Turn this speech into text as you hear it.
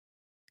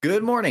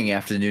Good morning,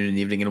 afternoon, and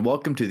evening, and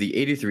welcome to the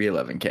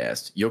 8311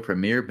 Cast, your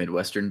premier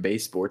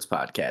Midwestern-based sports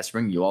podcast,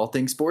 bringing you all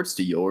things sports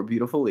to your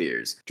beautiful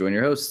ears. Join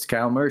your hosts,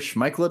 Kyle Mersch,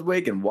 Mike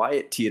Ludwig, and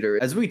Wyatt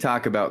Teeter as we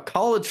talk about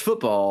college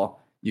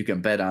football. You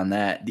can bet on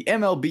that, the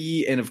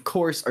MLB, and of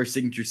course, our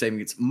signature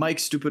segments,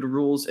 Mike's Stupid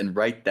Rules and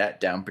Write That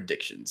Down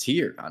predictions,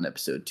 here on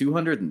episode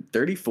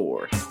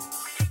 234.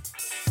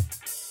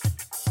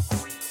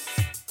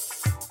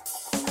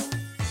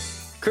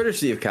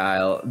 Courtesy of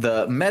Kyle,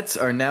 the Mets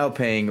are now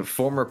paying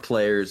former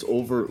players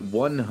over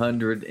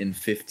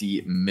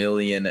 $150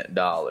 million.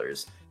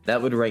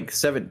 That would rank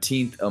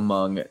 17th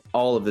among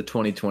all of the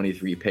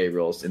 2023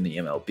 payrolls in the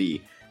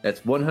MLB. That's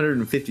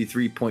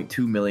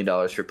 $153.2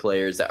 million for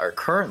players that are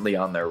currently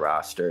on their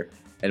roster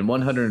and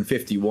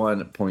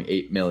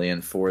 $151.8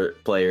 million for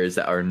players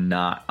that are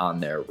not on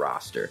their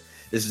roster.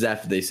 This is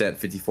after they sent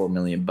 $54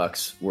 million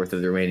worth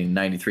of the remaining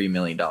 $93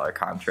 million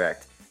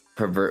contract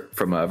from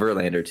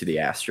Verlander to the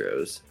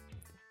Astros.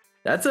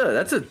 That's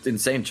an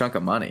insane chunk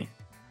of money.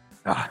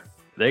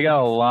 They got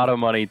a lot of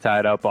money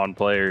tied up on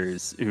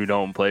players who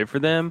don't play for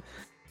them.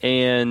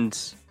 And,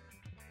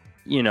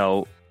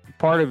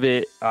 part of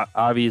it,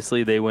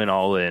 obviously, they went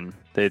all in.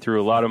 They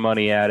threw a lot of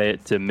money at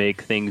it to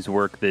make things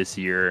work this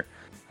year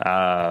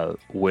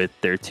with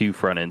their two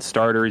front-end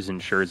starters in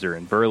Scherzer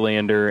and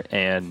Verlander,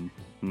 and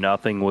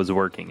nothing was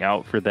working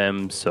out for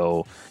them,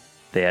 so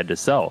they had to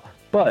sell.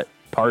 But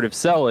part of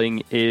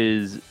selling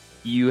is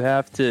you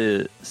have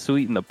to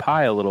sweeten the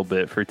pie a little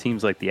bit for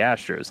teams like the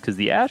Astros, because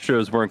the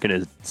Astros weren't going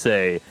to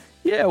say,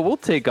 yeah, we'll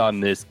take on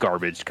this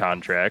garbage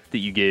contract that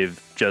you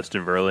gave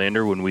Justin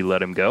Verlander when we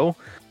let him go.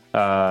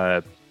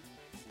 How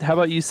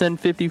about you send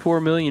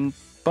 $54 million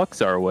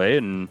our way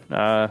and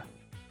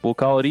we'll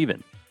call it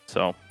even.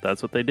 So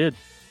that's what they did.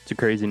 It's a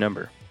crazy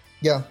number.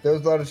 Yeah, there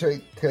was a lot of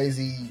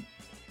crazy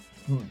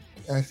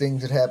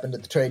things that happened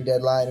at the trade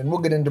deadline, and we'll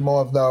get into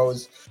more of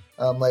those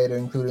later,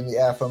 including the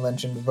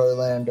aforementioned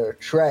Verlander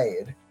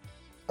trade.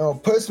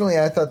 Personally,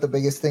 I thought the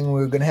biggest thing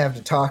we were going to have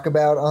to talk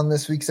about on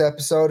this week's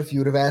episode, if you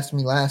would have asked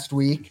me last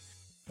week,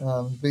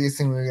 the biggest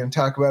thing we were going to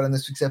talk about on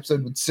this week's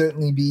episode would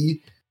certainly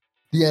be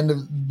the end of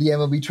the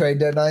MLB trade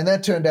deadline.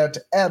 That turned out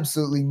to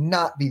absolutely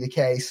not be the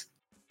case.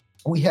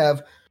 We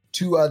have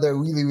two other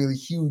really, really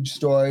huge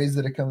stories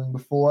that are coming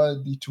before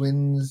the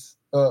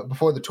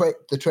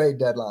trade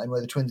deadline,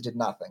 where the Twins did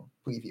nothing.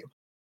 Preview.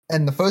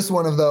 And the first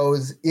one of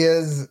those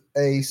is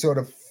a sort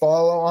of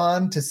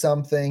follow-on to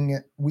something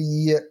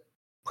we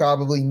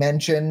probably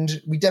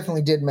mentioned. We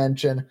definitely did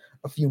mention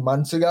a few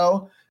months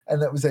ago,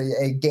 and that was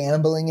a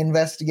gambling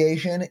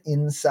investigation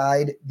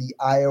inside the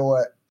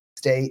Iowa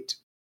State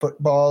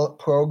football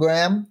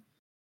program.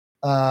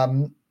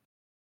 And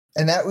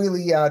that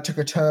really took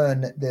a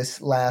turn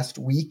this last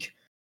week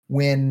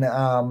when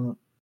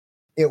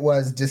it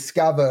was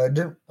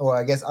discovered, or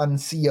I guess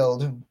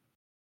unsealed,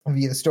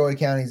 via the Story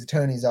County's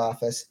attorney's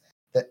office,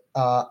 that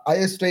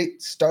Iowa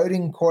State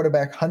starting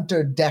quarterback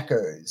Hunter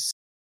Dekkers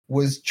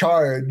was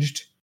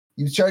charged.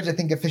 He was charged, I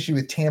think, officially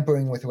with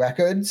tampering with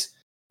records,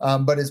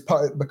 but as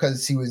part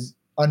because he was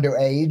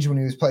underage when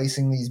he was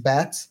placing these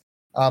bets.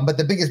 But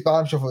the biggest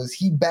bombshell was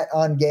he bet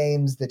on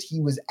games that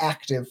he was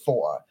active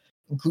for,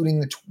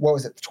 including the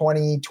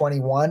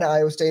 2021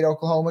 Iowa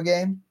State-Oklahoma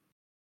game?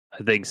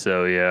 I think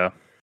so, yeah.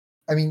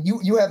 I mean,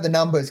 you have the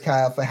numbers,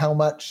 Kyle, for how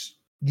much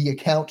the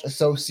account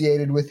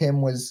associated with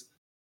him was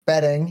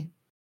betting.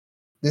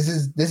 This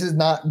is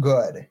not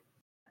good.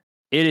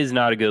 It is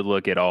not a good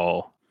look at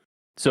all.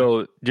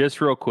 So just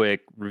real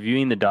quick,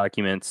 reviewing the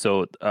documents.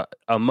 So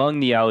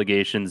among the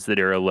allegations that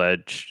are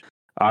alleged,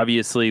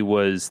 obviously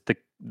was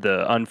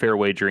the unfair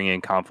wagering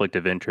and conflict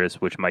of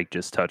interest, which Mike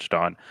just touched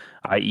on,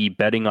 i.e.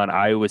 betting on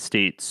Iowa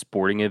State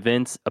sporting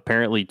events,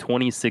 apparently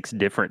 26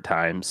 different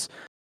times.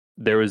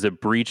 There was a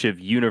breach of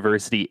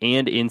university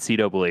and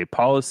NCAA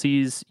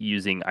policies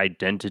using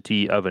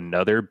identity of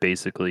another.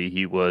 Basically,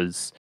 he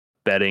was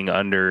betting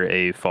under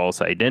a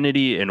false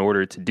identity in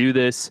order to do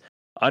this,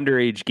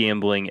 underage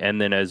gambling, and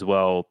then as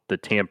well the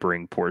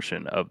tampering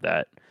portion of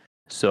that.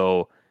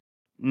 So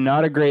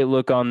not a great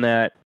look on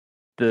that.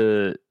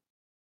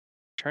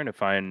 Trying to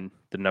find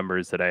the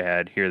numbers that I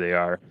had. Here they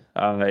are.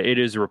 It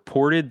is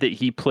reported that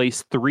he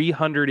placed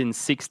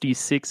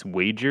 366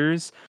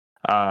 wagers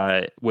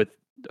with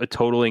a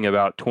totaling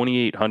about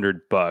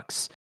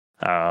 $2,800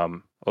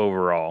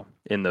 overall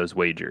in those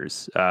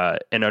wagers.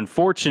 An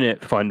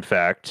unfortunate fun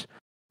fact,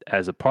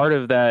 as a part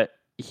of that,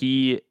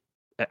 he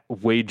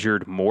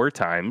wagered more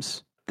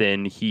times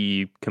than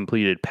he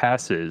completed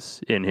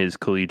passes in his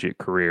collegiate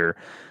career,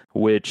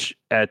 which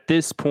at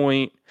this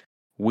point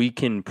we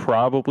can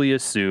probably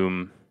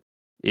assume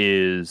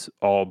is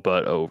all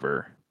but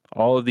over.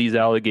 All of these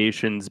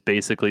allegations,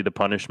 basically the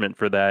punishment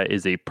for that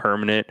is a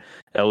permanent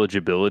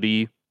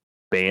eligibility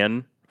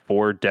ban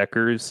for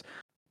Dekkers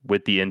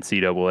with the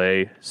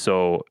NCAA.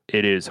 So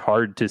it is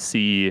hard to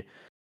see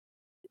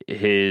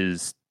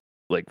his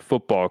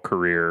football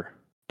career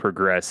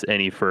progress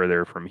any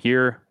further from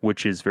here,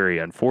 which is very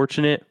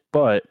unfortunate,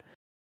 but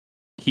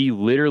he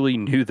literally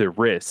knew the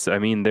risks. I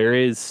mean, there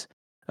is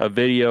a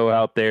video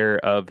out there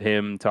of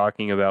him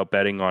talking about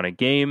betting on a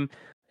game,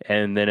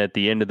 and then at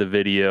the end of the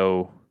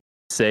video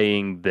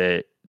saying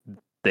that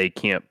they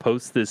can't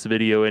post this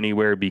video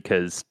anywhere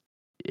because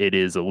it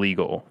is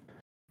illegal.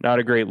 Not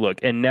a great look.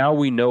 And now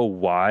we know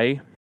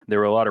why. There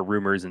were a lot of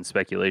rumors and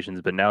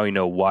speculations, but now we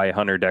know why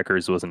Hunter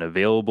Dekkers wasn't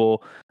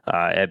available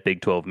at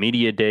Big 12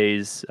 Media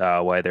Days,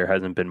 why there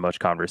hasn't been much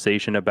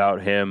conversation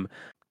about him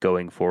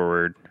going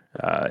forward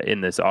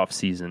in this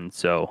offseason.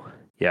 So,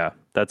 yeah,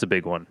 that's a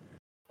big one.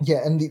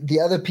 Yeah, and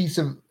the other piece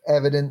of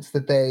evidence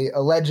that they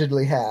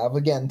allegedly have,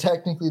 again,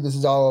 technically this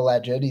is all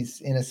alleged,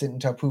 he's innocent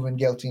until proven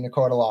guilty in a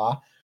court of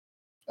law,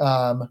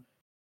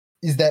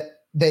 is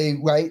that they,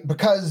 right,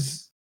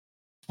 because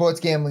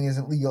sports gambling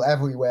isn't legal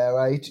everywhere,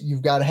 right,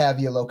 you've got to have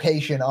your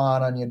location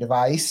on your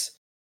device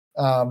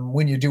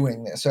when you're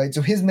doing this, right?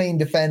 So his main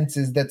defense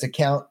is that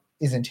account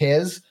isn't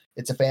his,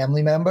 it's a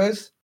family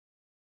member's.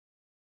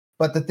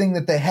 But the thing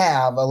that they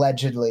have,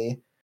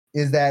 allegedly,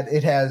 is that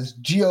it has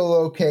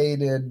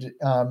geolocated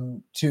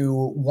to,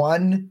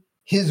 one,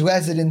 his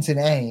residence in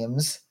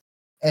Ames,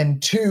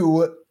 and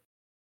two,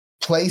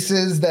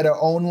 places that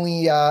are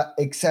only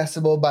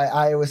accessible by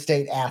Iowa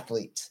State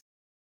athletes,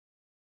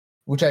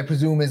 which I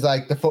presume is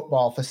like the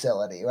football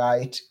facility,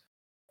 right?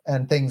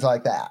 And things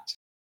like that.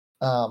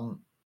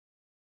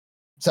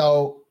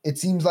 So it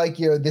seems like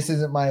this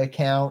isn't my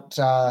account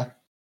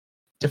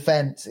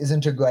defense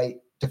isn't a great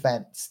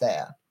defense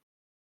there.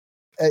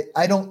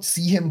 I don't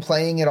see him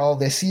playing at all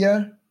this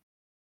year.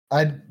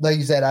 Like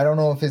you said, I don't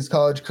know if his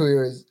college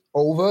career is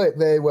over. It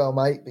very well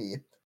might be.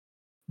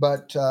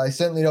 But I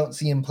certainly don't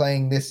see him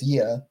playing this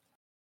year,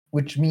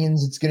 which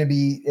means it's going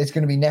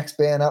to be next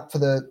man up for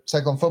the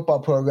Cyclone football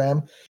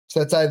program.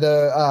 So that's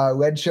either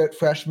redshirt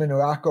freshman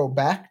Rocco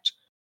Becht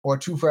or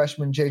true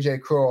freshman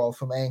JJ Kroll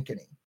from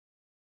Ankeny.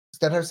 Is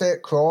that how to say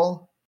it?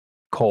 Kroll?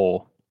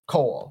 Cole.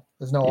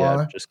 There's no yeah,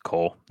 R? just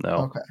Cole. No.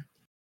 Okay.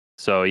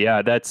 So,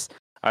 yeah, that's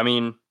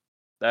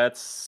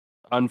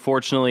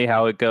unfortunately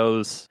how it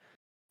goes.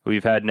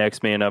 We've had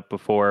next man up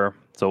before,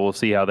 so we'll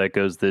see how that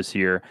goes this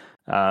year.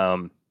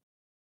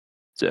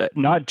 So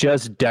not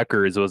just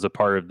Dekkers was a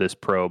part of this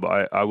probe.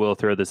 I will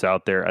throw this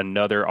out there.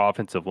 Another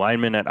offensive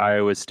lineman at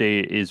Iowa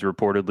State is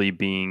reportedly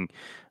being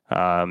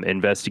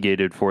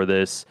investigated for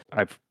this.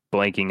 I'm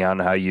blanking on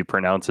how you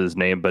pronounce his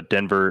name, but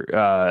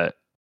Denver...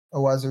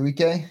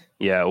 Uwazurike?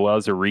 Yeah,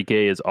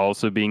 Uwazurike is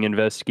also being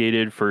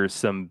investigated for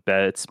some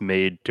bets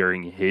made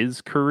during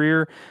his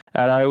career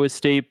at Iowa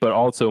State, but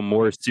also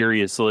more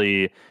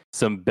seriously,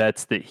 some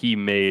bets that he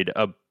made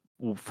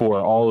for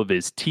all of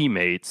his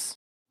teammates,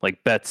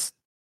 like bets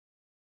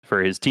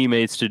for his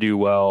teammates to do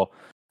well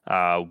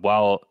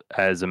while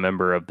as a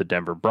member of the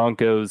Denver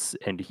Broncos,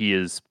 and he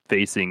is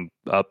facing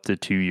up to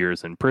 2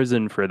 years in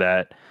prison for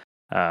that.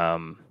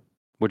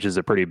 Which is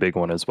a pretty big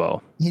one as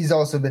well. He's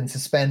also been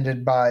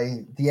suspended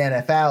by the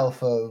NFL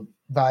for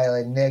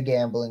violating their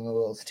gambling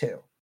rules too.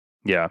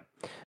 Yeah.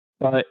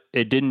 But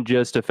it didn't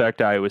just affect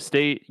Iowa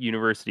State.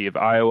 University of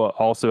Iowa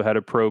also had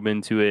a probe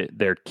into it.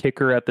 Their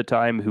kicker at the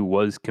time, who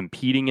was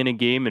competing in a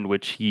game in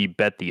which he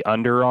bet the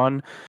under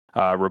on,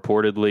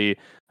 reportedly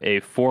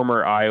a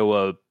former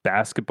Iowa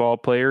basketball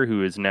player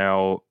who is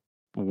now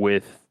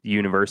with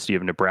University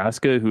of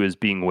Nebraska, who is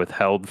being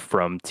withheld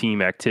from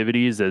team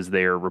activities as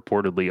they are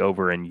reportedly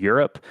over in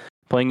Europe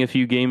playing a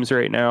few games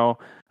right now,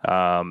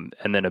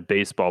 and then a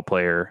baseball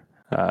player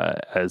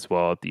as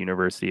well at the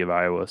University of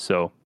Iowa.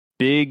 So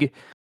big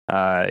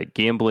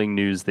gambling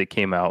news that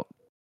came out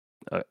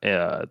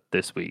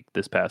this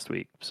past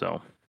week.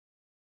 So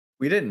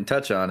we didn't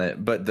touch on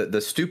it, but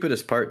the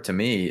stupidest part to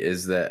me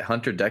is that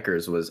Hunter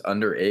Dekkers was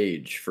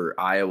underage for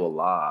Iowa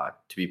law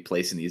to be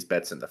placing these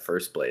bets in the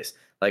first place.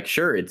 Like,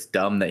 sure, it's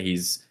dumb that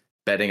he's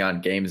betting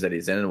on games that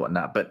he's in and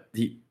whatnot, but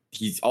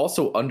he's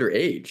also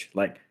underage.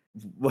 Like,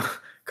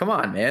 come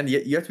on, man.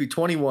 You have to be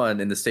 21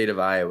 in the state of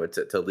Iowa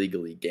to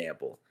legally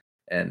gamble.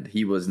 And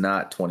he was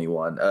not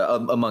 21,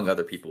 among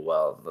other people.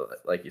 Well,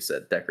 like you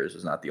said, Dekkers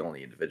was not the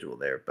only individual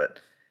there, but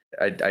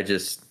I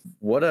just,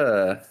 what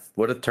a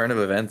turn of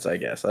events, I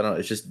guess. I don't know.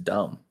 It's just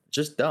dumb.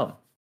 Just dumb.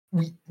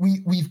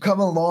 We've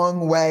come a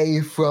long way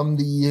from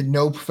the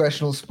no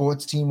professional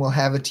sports team will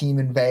have a team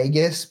in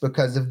Vegas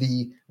because of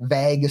the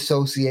vague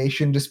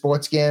association to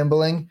sports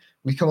gambling.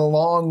 We've come a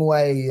long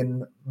way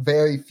in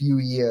very few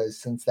years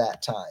since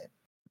that time.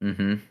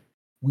 Mm-hmm.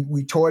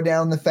 We tore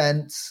down the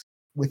fence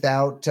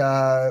without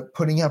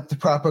putting up the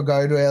proper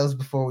guardrails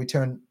before we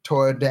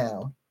tore it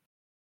down.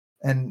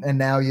 And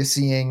now you're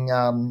seeing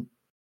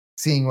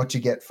what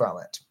you get from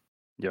it.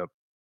 Yep.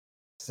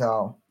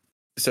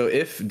 So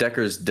if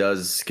Dekkers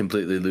does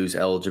completely lose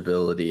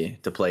eligibility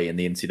to play in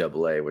the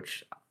NCAA,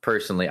 which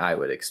personally I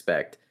would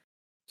expect,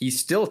 he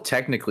still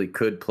technically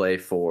could play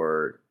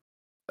for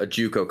a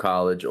JUCO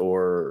college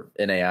or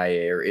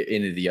NAIA or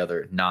any of the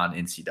other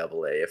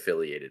non-NCAA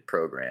affiliated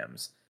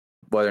programs.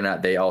 Whether or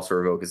not they also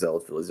revoke his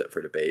eligibility is up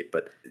for debate.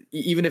 But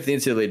even if the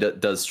NCAA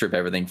does strip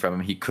everything from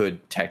him, he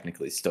could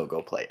technically still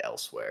go play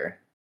elsewhere.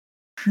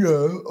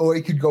 Sure, or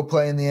he could go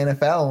play in the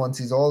NFL once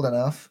he's old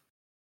enough.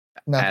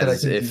 Not that I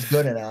As think if- he's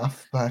good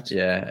enough, but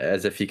Yeah,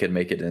 as if he could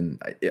make it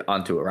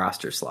onto a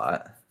roster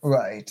slot.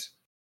 right.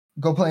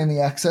 Go play in the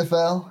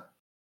XFL,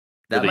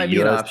 That the might be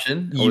an US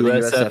option. Or the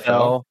USFL.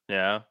 USFL.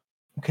 Yeah.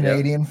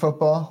 Canadian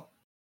football,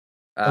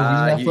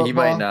 arena He football.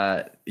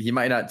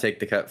 might not take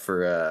the cut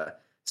for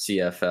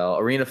CFL.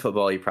 Arena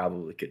football he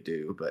probably could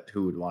do, but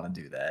who would want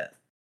to do that?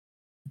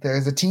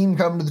 There's a team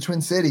coming to the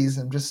Twin Cities.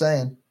 I'm just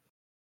saying.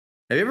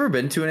 Have you ever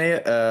been to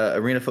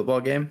an arena football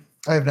game?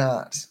 I have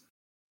not.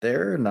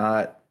 They're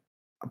not,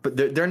 but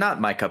they're not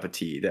my cup of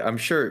tea. I'm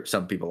sure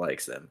some people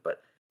likes them,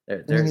 but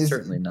they're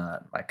certainly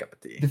not my cup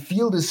of tea. The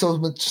field is so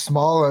much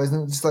smaller,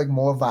 isn't it? Just like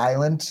more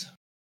violent.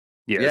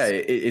 Yes. Yeah,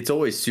 it's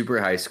always super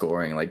high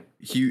scoring, like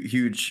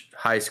huge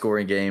high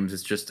scoring games.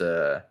 It's just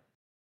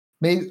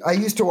Maybe I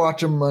used to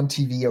watch them on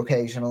TV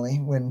occasionally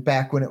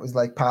back when it was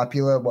like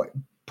popular.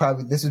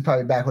 This was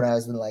probably back when I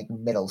was in like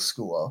middle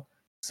school.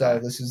 So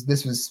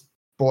this was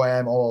boy,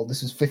 I'm old.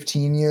 This was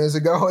 15 years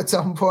ago at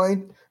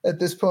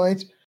this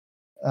point,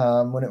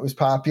 when it was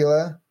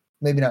popular.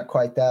 Maybe not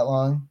quite that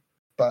long,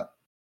 but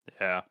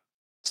Yeah.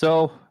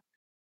 So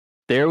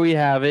there we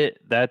have it.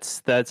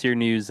 That's your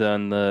news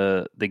on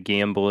the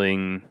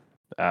gambling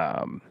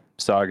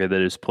saga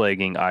that is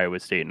plaguing Iowa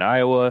State and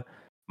Iowa.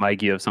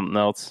 Mike, you have something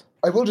else?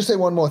 I will just say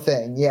one more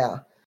thing. Yeah,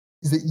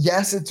 is that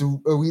yes, it's a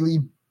really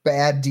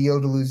bad deal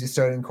to lose your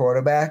starting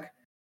quarterback,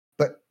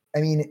 but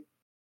I mean,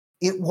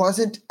 it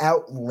wasn't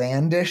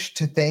outlandish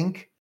to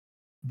think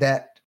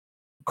that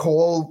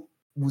Cole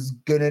was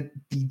gonna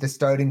be the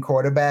starting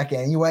quarterback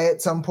anyway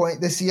at some point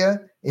this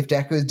year if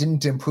Deckers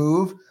didn't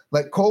improve.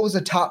 Like Cole was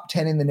a top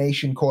 10 in the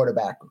nation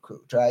quarterback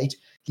recruit, right?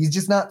 He's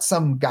just not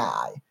some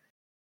guy.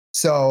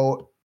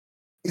 So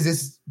is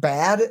this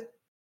bad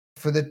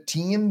for the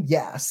team?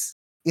 Yes.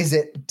 Is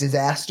it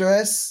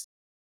disastrous?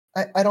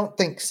 I don't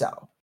think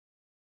so.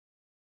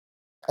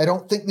 I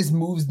don't think this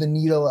moves the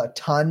needle a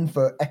ton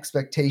for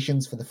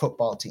expectations for the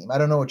football team. I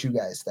don't know what you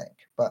guys think,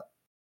 but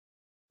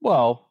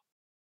Well,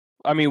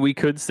 I mean, we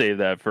could save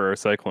that for our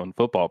Cyclone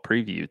football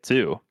preview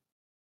too.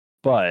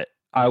 But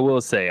I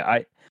will say,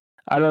 I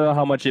don't know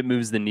how much it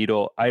moves the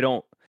needle. I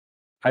don't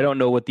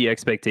know what the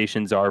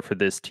expectations are for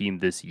this team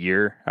this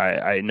year.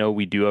 I know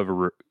we do have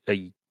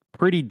a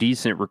pretty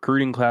decent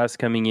recruiting class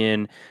coming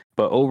in,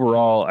 but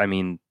overall, I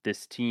mean,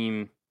 this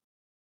team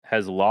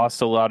has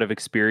lost a lot of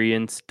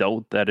experience, dealt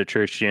with that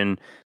attrition.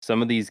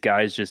 Some of these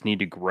guys just need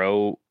to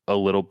grow a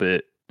little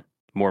bit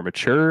more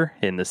mature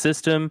in the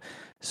system.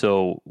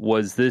 So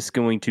was this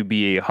going to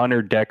be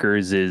Hunter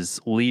Deckers is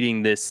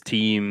leading this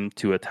team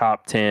to a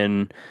top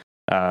 10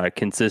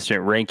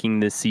 consistent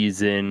ranking this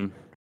season,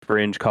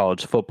 fringe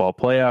college football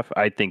playoff?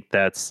 I think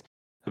that's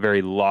a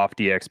very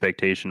lofty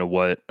expectation of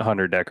what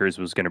Hunter Deckers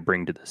was going to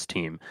bring to this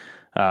team.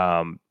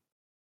 I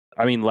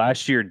mean,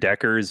 last year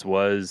Deckers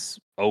was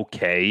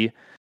okay.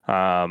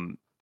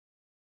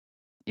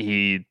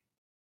 He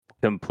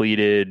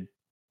completed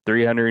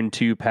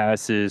 302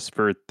 passes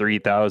for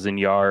 3,000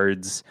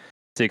 yards,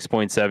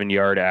 6.7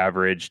 yard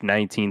average,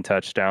 19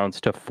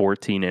 touchdowns to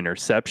 14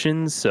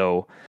 interceptions.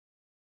 So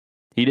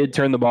he did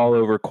turn the ball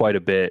over quite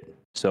a bit.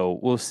 So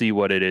we'll see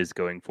what it is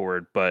going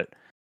forward. But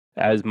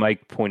as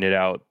Mike pointed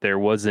out, there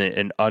wasn't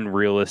an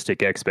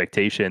unrealistic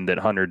expectation that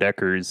Hunter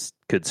Deckers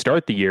could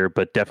start the year,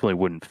 but definitely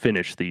wouldn't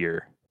finish the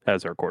year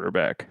as our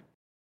quarterback.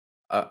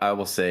 I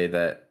will say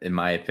that, in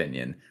my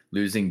opinion,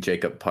 losing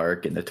Jacob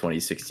Park in the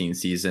 2016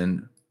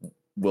 season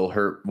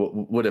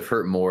would have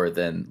hurt more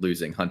than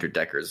losing Hunter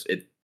Deckers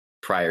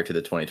prior to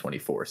the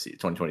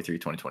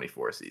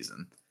 2023-2024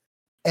 season.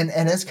 And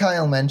as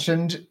Kyle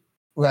mentioned,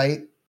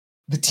 right,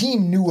 the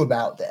team knew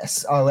about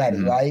this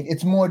already, right?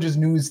 It's more just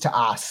news to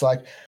us.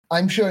 Like,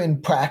 I'm sure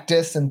in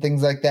practice and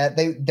things like that,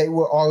 they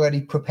were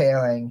already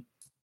preparing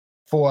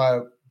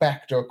for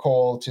Becht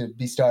Cole to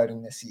be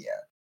starting this year.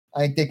 I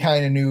think they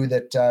kind of knew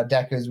that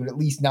Deckers would at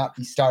least not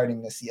be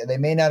starting this year. They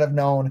may not have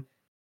known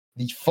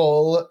the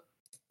full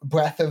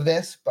breadth of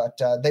this,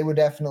 but they were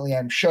definitely,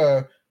 I'm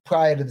sure,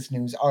 prior to this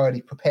news, already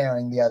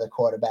preparing the other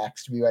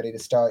quarterbacks to be ready to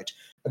start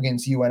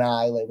against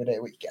UNI Labor Day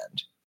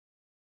weekend.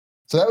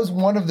 So that was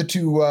one of the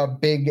two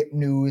big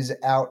news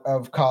out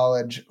of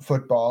college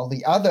football.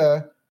 The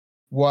other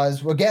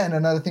was, again,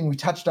 another thing we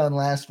touched on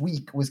last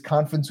week was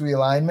conference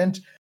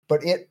realignment,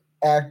 but it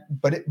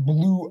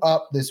blew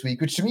up this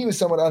week, which to me was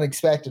somewhat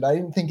unexpected. I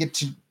didn't think it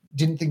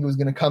was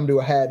going to come to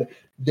a head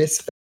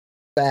this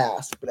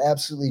fast, but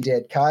absolutely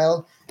did.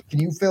 Kyle,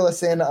 can you fill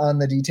us in on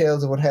the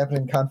details of what happened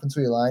in conference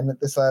realignment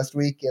this last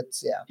week?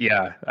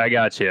 Yeah, I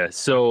got you.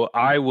 So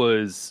I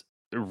was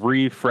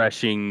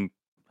refreshing.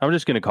 I'm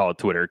just going to call it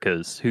Twitter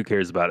because who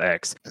cares about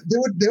X?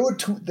 There were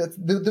too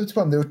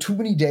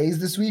many days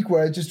this week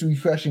where I was just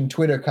refreshing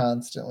Twitter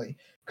constantly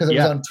because it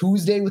was on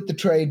Tuesday with the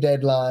trade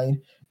deadline,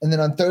 and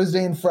then on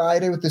Thursday and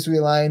Friday with this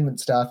realignment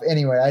stuff.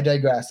 Anyway, I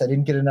digress. I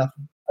didn't get enough.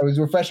 I was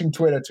refreshing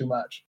Twitter too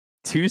much.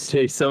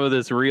 Tuesday, some of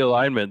this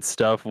realignment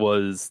stuff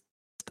was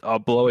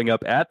blowing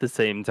up at the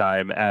same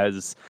time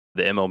as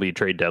the MLB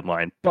trade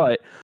deadline.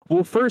 But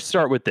we'll first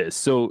start with this.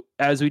 So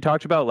as we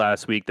talked about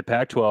last week, the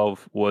Pac-12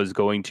 was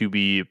going to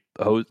be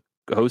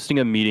hosting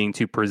a meeting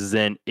to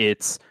present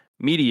its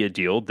media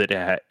deal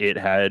that it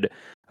had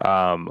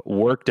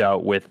worked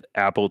out with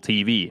Apple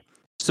TV.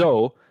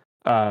 So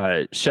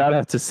shout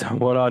out to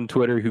someone on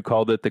Twitter who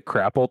called it the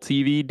Crapple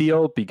TV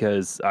deal,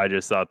 because I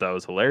just thought that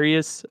was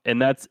hilarious.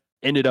 And that's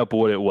ended up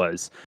what it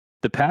was.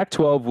 The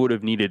Pac-12 would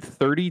have needed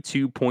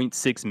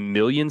 32.6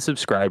 million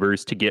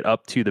subscribers to get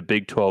up to the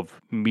Big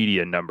 12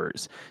 media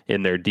numbers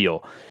in their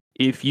deal.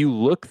 If you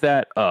look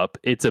that up,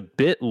 it's a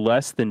bit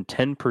less than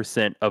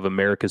 10% of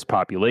America's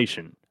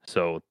population.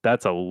 So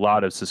that's a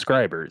lot of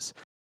subscribers.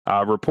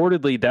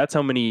 Reportedly, that's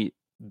how many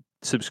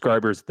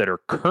subscribers that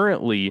are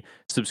currently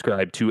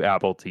subscribed to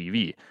Apple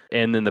TV.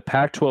 And then the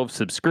Pac-12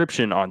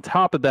 subscription on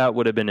top of that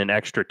would have been an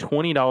extra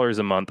 $20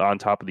 a month on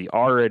top of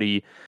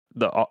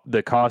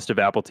the cost of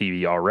Apple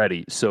TV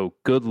already. So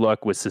good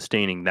luck with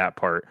sustaining that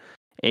part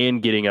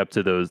and getting up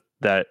to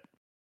that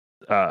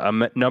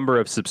number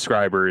of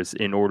subscribers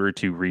in order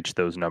to reach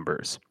those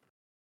numbers.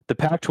 The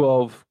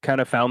Pac-12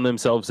 kind of found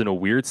themselves in a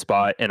weird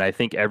spot, and I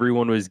think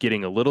everyone was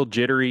getting a little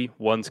jittery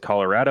once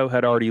Colorado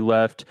had already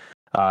left,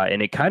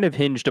 and it kind of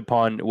hinged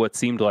upon what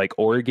seemed like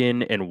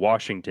Oregon and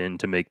Washington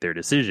to make their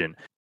decision.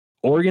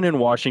 Oregon and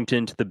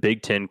Washington to the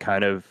Big Ten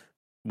kind of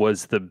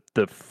was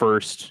the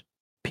first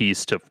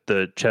piece to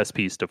the chess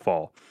piece to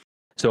fall.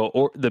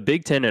 So the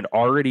Big Ten had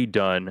already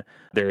done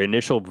their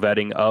initial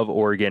vetting of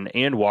Oregon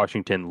and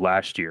Washington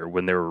last year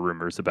when there were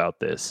rumors about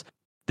this.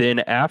 Then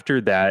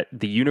after that,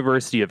 the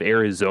University of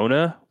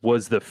Arizona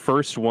was the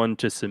first one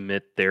to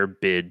submit their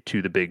bid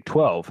to the Big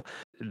 12.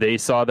 They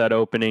saw that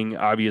opening.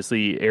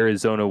 Obviously,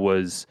 Arizona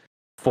was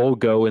full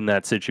go in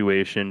that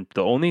situation.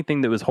 The only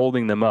thing that was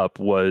holding them up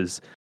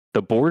was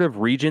the Board of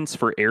Regents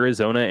for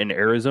Arizona and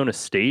Arizona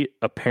State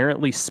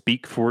apparently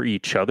speak for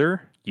each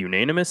other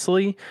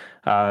unanimously,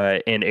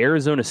 and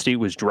Arizona State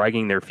was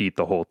dragging their feet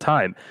the whole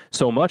time.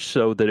 So much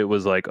so that it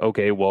was like,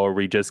 okay, well, are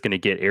we just going to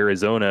get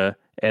Arizona,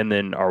 and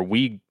then are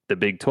we, the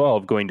Big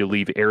 12, going to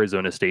leave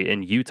Arizona State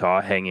and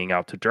Utah hanging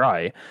out to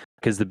dry?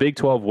 Because the Big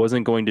 12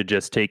 wasn't going to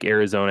just take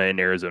Arizona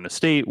and Arizona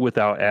State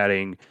without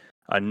adding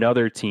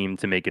another team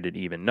to make it an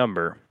even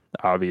number.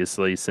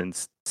 Obviously,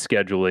 since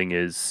scheduling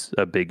is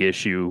a big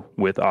issue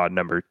with odd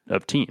number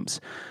of teams.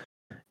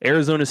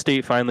 Arizona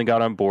State finally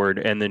got on board,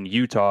 and then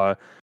Utah,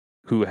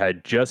 who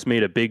had just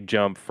made a big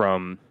jump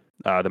from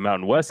the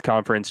Mountain West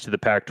Conference to the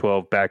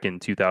Pac-12 back in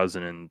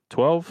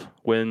 2012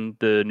 when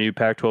the new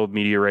Pac-12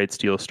 media rights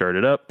deal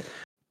started up,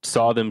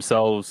 saw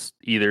themselves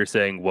either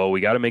saying, well,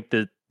 we got to make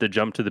the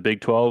jump to the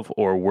Big 12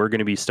 or we're going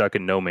to be stuck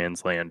in no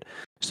man's land.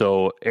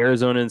 So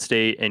Arizona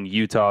State and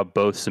Utah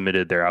both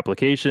submitted their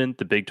application.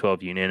 The Big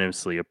 12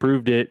 unanimously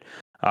approved it.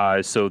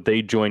 So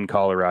they joined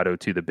Colorado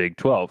to the Big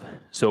 12.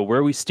 So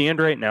where we stand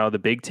right now, the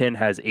Big 10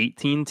 has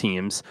 18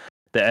 teams.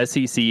 The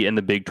SEC and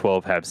the Big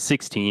 12 have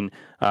 16.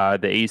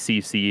 The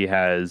ACC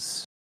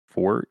has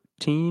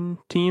 14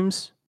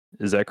 teams.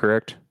 Is that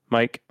correct,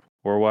 Mike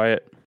or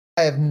Wyatt?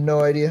 I have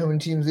no idea how many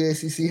teams the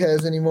ACC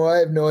has anymore. I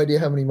have no idea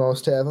how many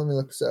most have. Let me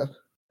look this up.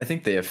 I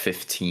think they have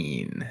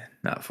 15,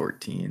 not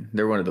 14.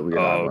 They're one of the weird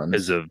odd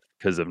ones.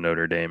 Because of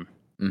Notre Dame.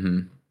 Mm-hmm.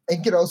 I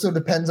think it also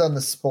depends on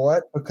the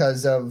sport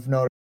because of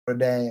Notre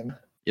Dame.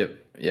 Yep.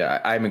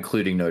 Yeah, I'm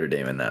including Notre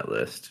Dame in that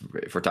list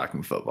if we're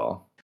talking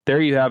football.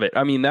 There you have it.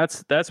 I mean,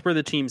 that's where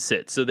the team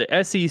sits. So the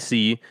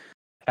SEC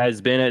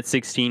has been at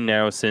 16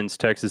 now since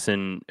Texas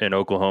and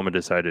Oklahoma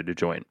decided to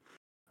join.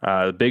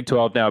 The Big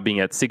 12 now being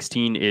at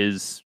 16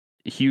 is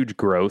huge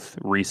growth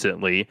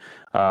recently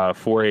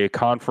for a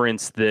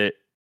conference that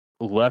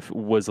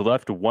was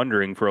left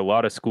wondering for a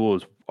lot of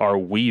schools, are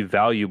we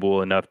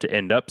valuable enough to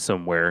end up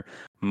somewhere?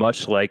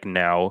 Much like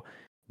now,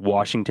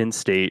 Washington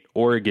State,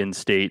 Oregon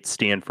State,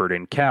 Stanford,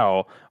 and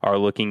Cal are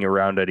looking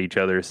around at each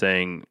other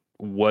saying,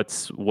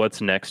 what's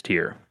next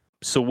here?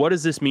 So what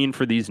does this mean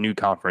for these new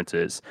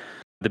conferences?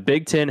 The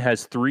Big Ten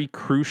has 3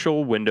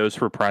 crucial windows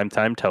for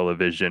primetime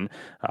television.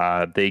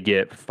 They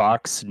get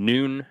Fox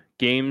noon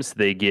games,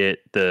 they get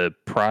the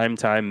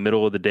primetime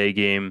middle of the day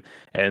game,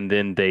 and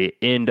then they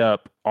end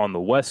up on the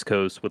West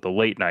Coast with a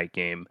late night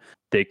game.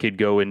 They could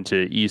go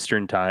into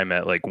Eastern time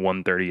at like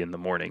 1:30 in the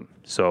morning.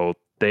 So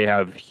they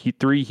have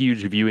 3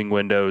 huge viewing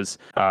windows.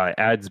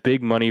 Adds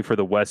big money for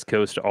the West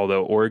Coast,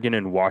 although Oregon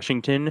and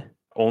Washington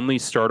only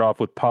start off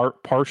with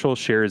partial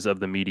shares of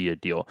the media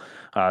deal.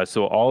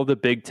 So all the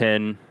Big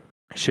Ten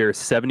share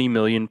 $70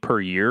 million per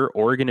year.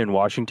 Oregon and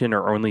Washington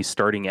are only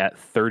starting at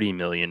 $30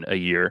 million a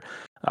year,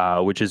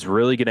 which is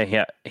really going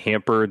to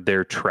hamper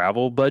their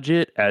travel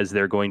budget, as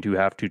they're going to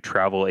have to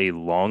travel a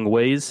long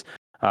ways,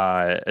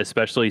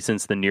 especially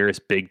since the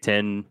nearest Big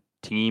Ten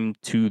team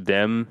to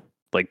them,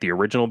 like the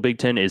original Big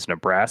Ten, is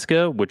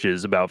Nebraska, which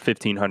is about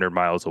 1,500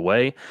 miles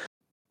away.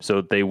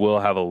 So they will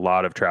have a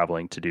lot of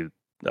traveling to do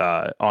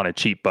on a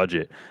cheap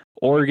budget.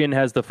 Oregon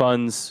has the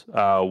funds.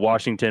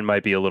 Washington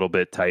might be a little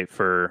bit tight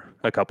for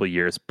a couple of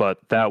years, but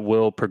that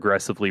will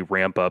progressively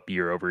ramp up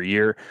year over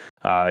year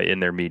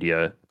in their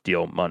media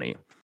deal money.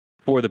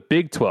 For the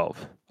Big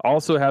 12,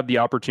 also have the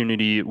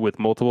opportunity with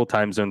multiple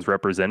time zones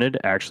represented,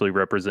 actually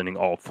representing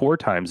all 4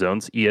 time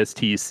zones: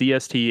 EST,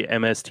 CST,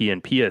 MST,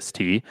 and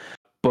PST.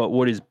 But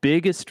what is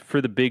biggest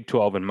for the Big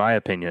 12, in my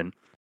opinion,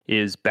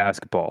 is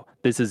basketball.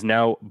 This is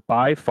now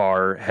by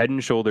far head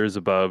and shoulders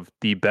above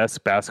the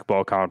best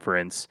basketball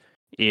conference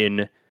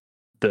in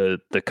the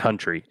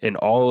country, in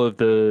all of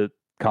the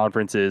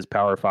conferences,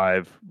 Power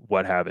 5,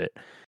 what have it.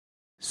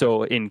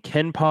 So in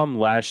KenPom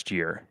last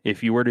year,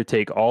 if you were to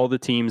take all the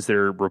teams that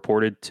are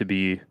reported to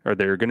be, or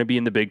they're going to be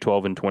in the Big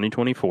 12 in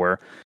 2024,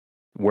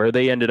 where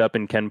they ended up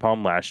in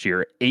KenPom last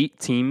year, 8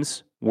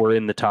 teams were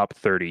in the top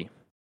 30,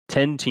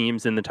 10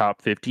 teams in the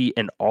top 50,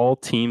 and all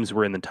teams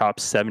were in the top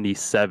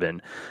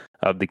 77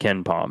 of the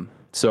KenPom.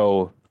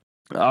 So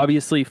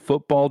obviously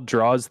football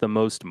draws the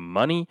most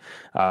money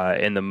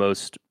and the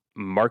most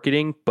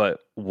marketing, but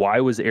why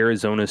was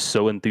Arizona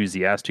so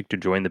enthusiastic to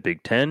join the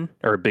Big 10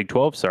 or Big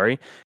 12? Sorry,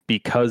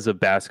 because of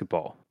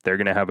basketball. They're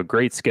going to have a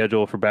great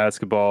schedule for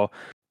basketball.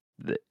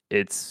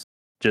 It's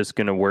just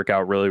going to work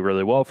out really,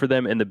 really well for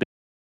them. And the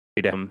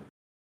Big 10,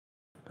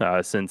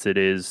 since it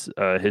is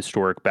a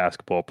historic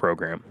basketball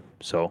program.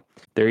 So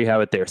there you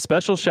have it there.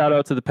 Special shout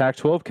out to the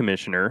Pac-12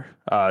 commissioner,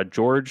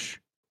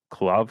 George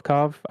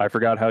Klavkov. I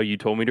forgot how you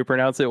told me to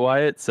pronounce it,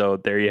 Wyatt. So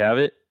there you have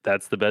it.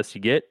 That's the best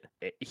you get.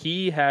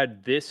 He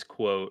had this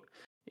quote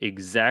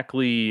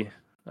exactly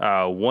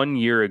 1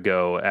 year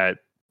ago at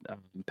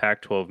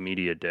Pac-12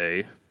 Media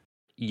Day.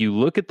 You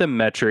look at the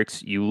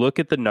metrics, you look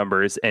at the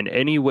numbers, and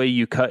any way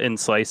you cut and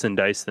slice and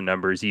dice the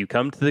numbers, you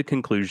come to the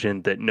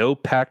conclusion that no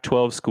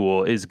Pac-12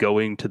 school is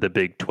going to the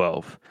Big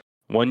 12.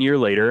 1 year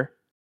later,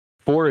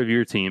 4 of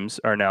your teams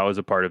are now as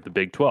a part of the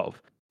Big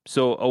 12.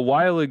 So a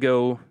while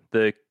ago,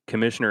 the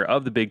commissioner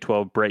of the Big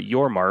 12, Brett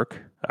Yormark,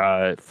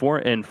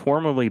 and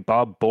formerly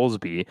Bob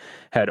Bowlesby,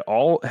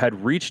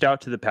 had reached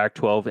out to the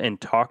Pac-12 and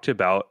talked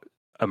about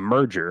a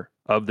merger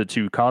of the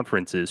two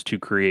conferences to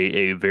create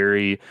a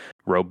very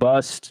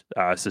robust,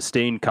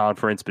 sustained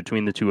conference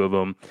between the two of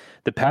them.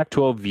 The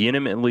Pac-12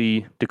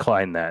 vehemently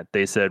declined that.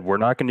 They said, we're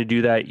not going to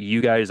do that.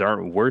 You guys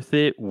aren't worth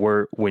it.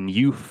 When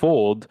you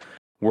fold,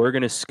 we're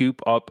going to scoop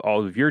up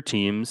all of your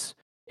teams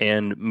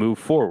and move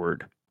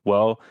forward.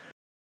 Well,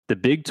 the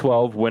Big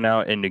 12 went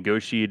out and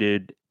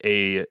negotiated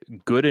a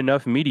good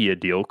enough media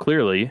deal,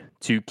 clearly,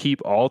 to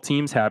keep all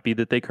teams happy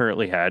that they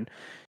currently had,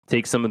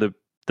 take some of the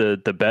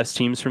best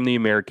teams from the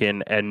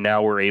American, and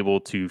now we're able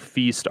to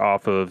feast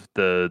off of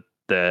the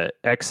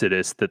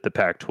exodus that the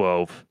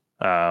Pac-12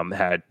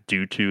 had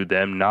due to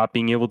them not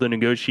being able to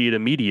negotiate a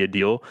media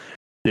deal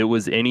that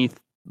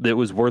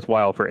was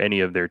worthwhile for any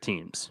of their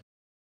teams.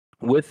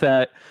 With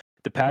that,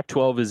 the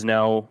Pac-12 is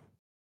now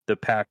the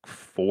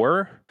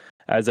Pac-4.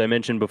 As I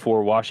mentioned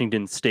before,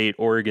 Washington State,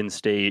 Oregon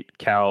State,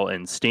 Cal,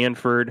 and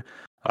Stanford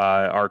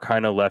are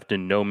kind of left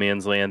in no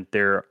man's land.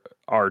 There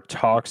are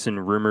talks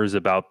and rumors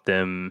about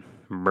them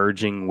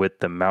merging with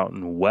the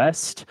Mountain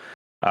West,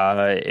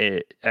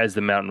 as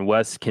the Mountain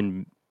West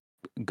can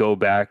go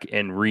back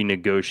and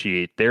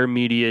renegotiate their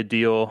media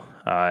deal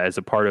as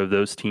a part of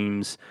those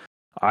teams.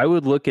 I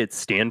would look at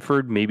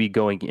Stanford maybe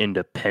going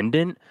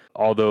independent,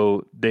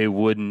 although they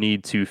would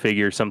need to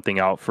figure something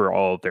out for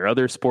all of their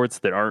other sports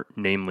that aren't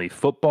namely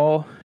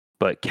football.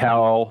 But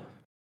Cal,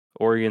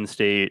 Oregon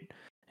State,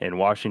 and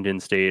Washington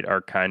State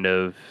are kind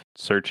of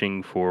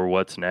searching for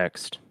what's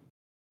next.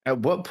 At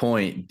what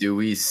point do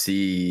we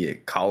see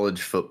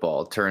college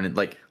football turn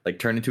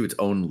into its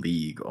own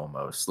league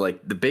almost?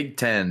 Like the Big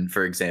Ten,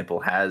 for example,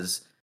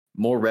 has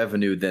more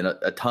revenue than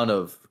a ton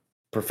of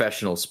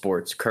professional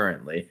sports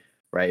currently,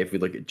 right? If we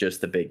look at just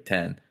the Big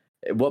Ten,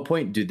 at what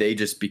point do they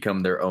just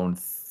become their own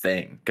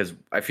thing? Because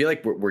I feel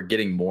like we're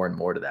getting more and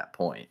more to that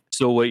point.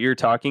 So what you're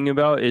talking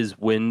about is,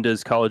 when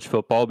does college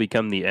football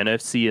become the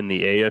NFC and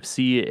the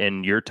AFC,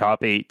 and your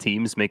top 8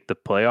 teams make the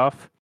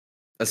playoff?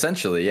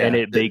 Essentially, yeah. And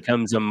it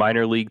becomes a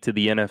minor league to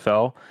the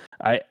NFL.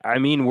 I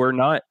mean,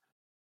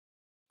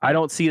 I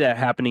don't see that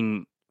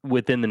happening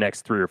within the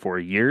next 3 or 4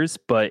 years,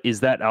 but is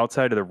that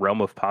outside of the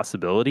realm of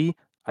possibility?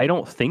 I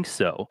don't think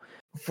so.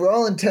 For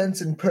all intents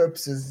and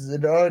purposes,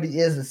 it already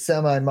is a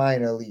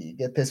semi-minor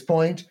league at this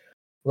point,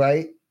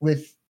 right?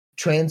 With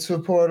transfer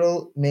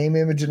portal, name,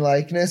 image, and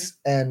likeness,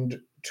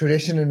 and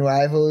tradition and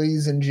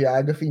rivalries and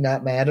geography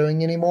not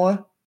mattering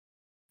anymore,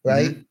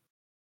 right? Mm-hmm.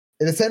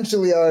 It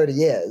essentially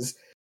already is.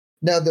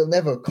 Now, they'll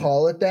never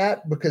call it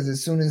that, because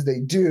as soon as they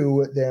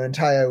do, their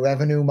entire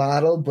revenue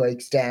model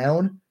breaks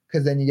down,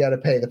 because then you got to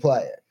pay the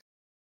player.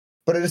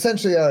 But it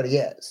essentially already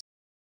is.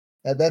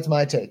 That's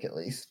my take, at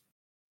least.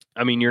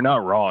 I mean, you're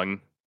not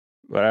wrong,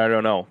 but I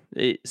don't know.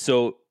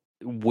 So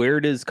where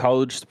does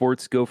college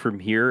sports go from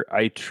here?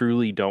 I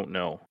truly don't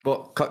know.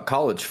 Well,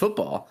 college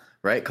football,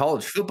 right?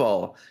 College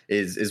football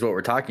is what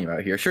we're talking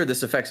about here. Sure,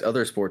 this affects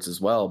other sports as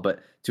well, but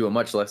to a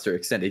much lesser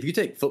extent. If you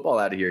take football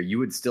out of here, you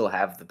would still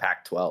have the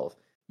Pac-12.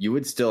 You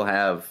would still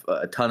have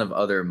a ton of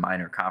other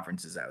minor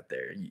conferences out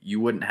there. You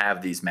wouldn't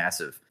have these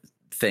massive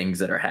things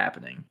that are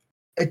happening.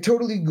 I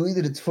totally agree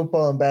that it's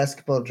football and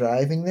basketball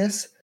driving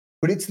this,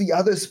 but it's the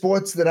other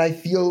sports that I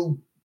feel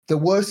the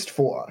worst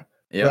for,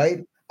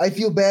 right? I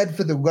feel bad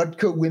for the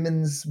Rutger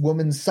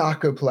women's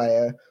soccer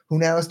player who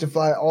now has to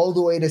fly all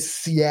the way to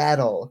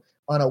Seattle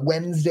on a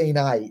Wednesday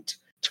night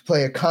to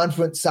play a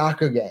conference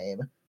soccer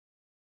game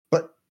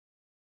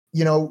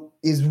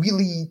is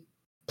really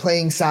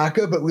playing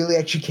soccer, but really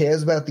actually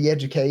cares about the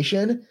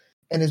education,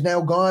 and is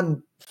now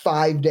gone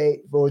 4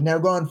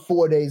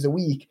 days a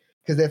week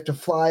because they have to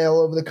fly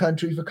all over the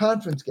country for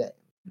conference games.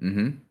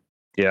 Mm-hmm.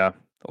 Yeah.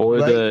 Or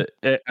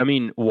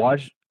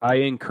Right? I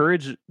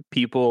encourage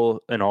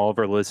people and all of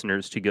our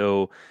listeners to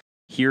go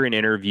hear an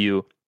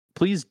interview.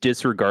 Please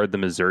disregard the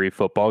Missouri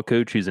football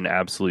coach who's an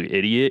absolute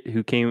idiot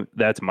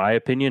that's my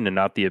opinion and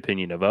not the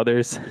opinion of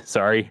others.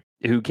 Sorry.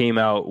 Who came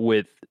out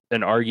with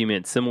an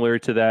argument similar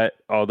to that,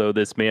 although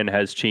this man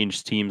has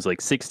changed teams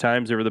like 6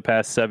 times over the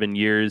past 7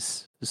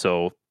 years.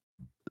 So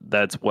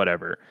that's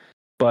whatever.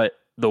 But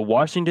the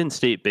Washington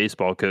State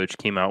baseball coach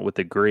came out with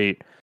a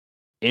great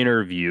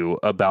interview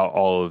about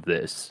all of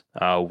this,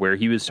 where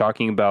he was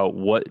talking about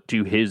what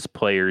do his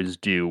players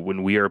do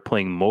when we are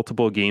playing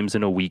multiple games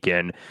in a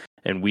weekend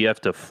and we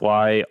have to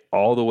fly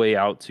all the way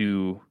out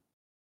to,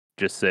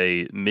 just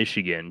say,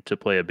 Michigan to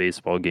play a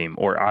baseball game,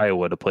 or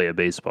Iowa to play a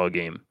baseball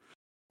game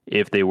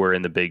if they were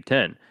in the Big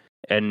Ten,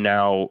 and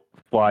now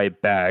fly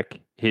back.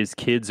 His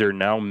kids are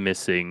now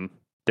missing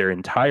their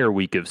entire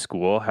week of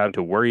school, having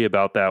to worry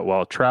about that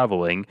while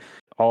traveling,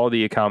 all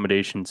the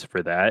accommodations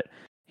for that.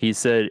 He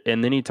said,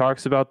 and then he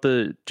talks about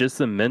the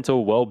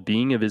mental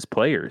well-being of his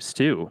players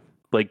too.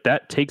 Like,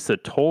 that takes a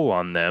toll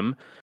on them.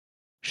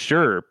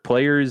 Sure,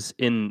 players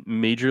in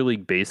Major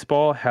League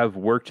Baseball have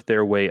worked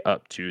their way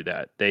up to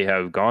that. They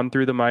have gone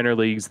through the minor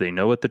leagues. They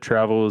know what the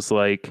travel is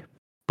like,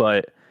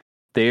 but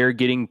they are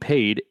getting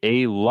paid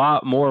a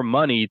lot more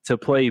money to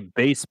play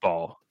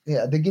baseball.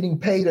 Yeah, they're getting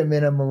paid a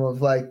minimum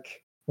of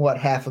like, what,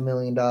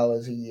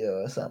 $500,000 a year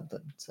or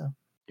something. So.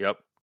 Yep.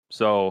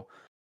 So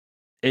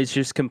it's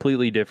just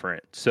completely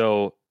different.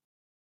 So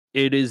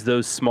it is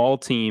those small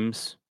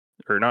teams,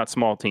 or not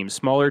small teams,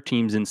 smaller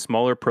teams in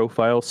smaller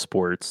profile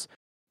sports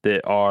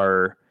that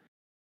are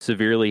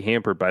severely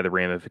hampered by the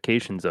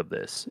ramifications of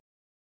this.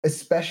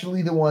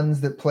 Especially the ones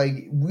that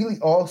play, really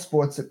all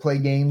sports that play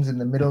games in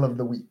the middle of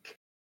the week,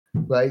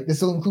 right?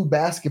 This will include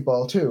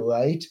basketball too,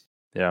 right?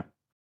 Yeah.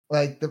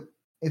 Like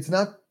it's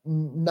not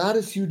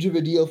as huge of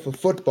a deal for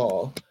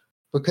football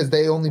because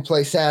they only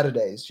play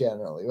Saturdays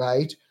generally,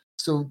 right?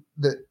 So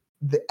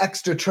the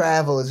extra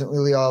travel isn't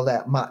really all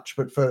that much,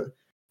 but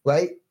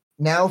right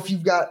now, if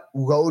you've got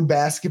road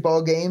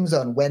basketball games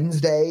on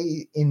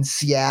Wednesday in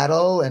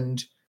Seattle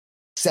and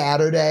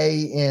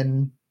Saturday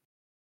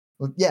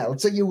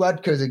let's say you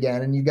Rutgers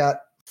again, and you got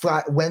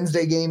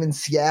Wednesday game in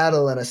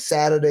Seattle and a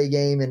Saturday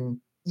game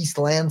in East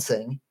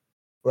Lansing,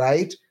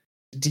 right?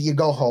 Do you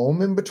go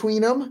home in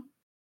between them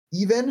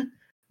even,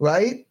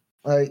 right?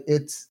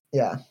 It's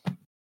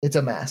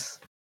a mess.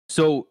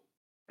 So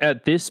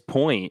at this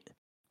point,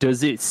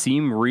 does it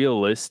seem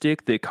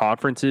realistic that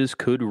conferences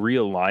could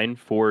realign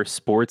for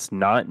sports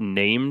not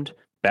named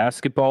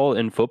basketball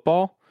and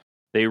football?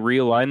 They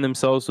realign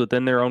themselves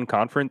within their own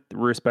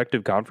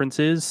respective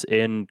conferences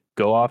and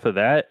go off of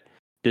that.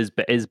 Is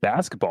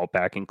basketball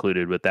back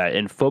included with that?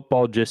 And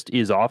football just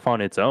is off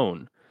on its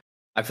own?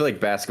 I feel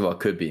like basketball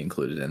could be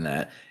included in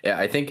that. Yeah,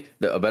 I think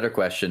a better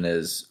question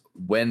is,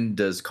 when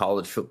does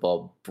college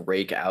football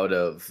break out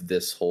of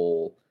this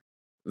whole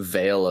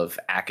veil of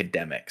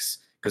academics?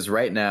 Because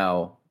right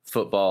now,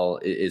 football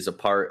is a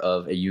part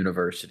of a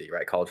university,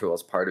 right? College football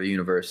is part of a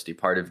university,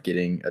 part of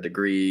getting a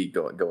degree,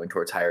 going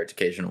towards higher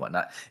education and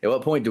whatnot. At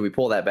what point do we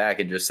pull that back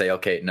and just say,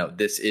 okay, no,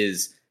 this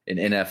is an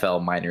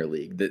NFL minor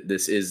league.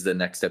 This is the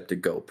next step to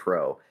go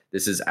pro.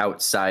 This is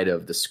outside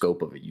of the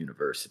scope of a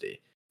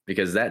university.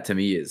 Because that, to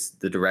me, is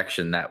the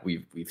direction that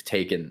we've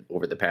taken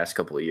over the past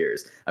couple of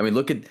years. I mean,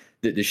 look at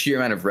the sheer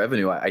amount of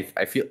revenue. I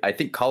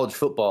think college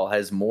football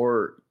has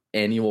more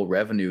annual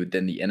revenue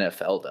than the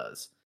NFL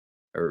does,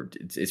 or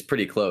it's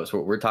pretty close.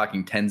 We're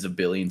talking tens of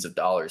billions of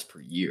dollars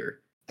per year.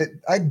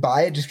 I'd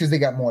buy it just because they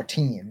got more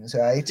teams,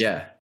 right?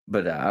 Yeah,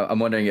 but I'm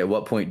wondering at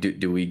what point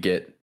do we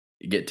get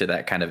to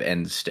that kind of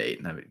end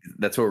state? I mean,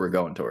 that's where we're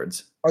going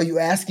towards. Are you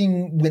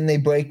asking when they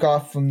break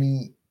off from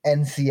the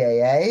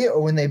NCAA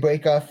or when they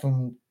break off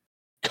from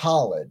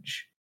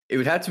college? It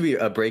would have to be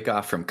a break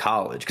off from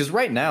college, because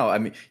right now, I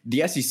mean,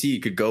 the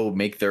SEC could go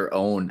make their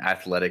own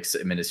athletics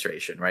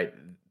administration, right?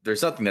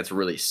 There's nothing that's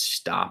really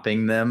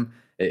stopping them.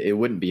 It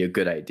wouldn't be a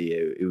good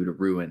idea. It would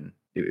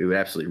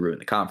absolutely ruin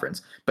the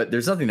conference. But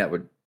there's nothing that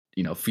would,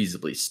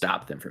 feasibly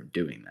stop them from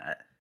doing that.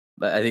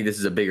 But I think this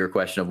is a bigger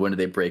question of when do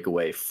they break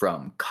away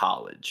from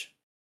college?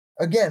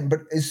 Again,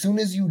 but as soon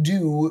as you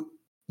do,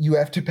 you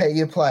have to pay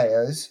your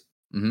players,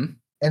 mm-hmm.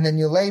 and then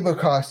your labor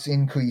costs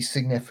increase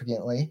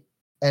significantly.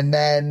 And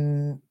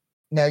then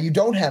now you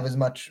don't have as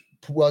much,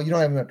 you don't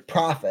have much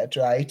profit,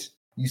 right?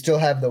 You still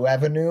have the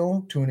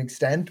revenue to an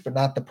extent, but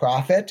not the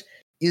profit.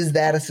 Is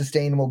that a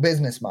sustainable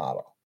business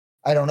model?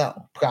 I don't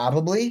know.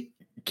 Probably.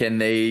 Can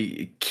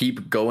they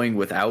keep going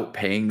without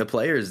paying the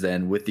players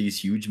then with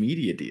these huge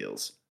media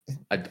deals?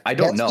 I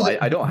don't know.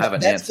 I don't have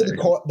an answer.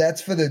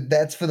 That's for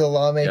the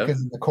lawmakers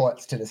and the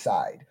courts to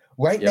decide.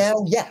 Right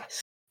now,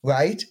 yes.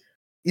 Right?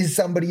 Is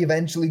somebody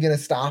eventually going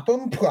to stop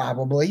them?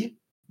 Probably.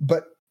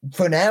 But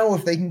for now,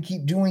 if they can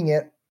keep doing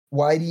it,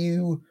 why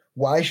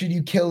should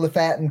you kill the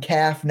fattened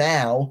calf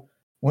now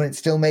when it's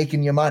still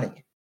making you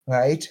money,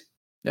 right?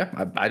 Yeah,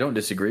 I don't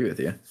disagree with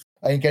you.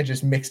 I think I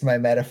just mixed my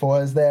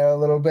metaphors there a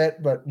little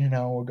bit, but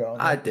we'll go.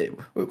 I did.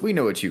 We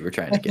know what you were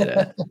trying to get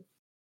at.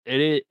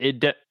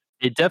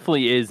 It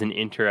definitely is an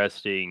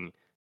interesting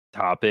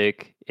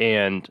topic,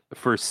 and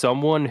for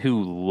someone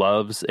who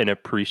loves and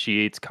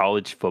appreciates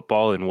college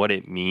football and what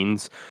it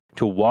means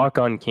to walk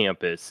on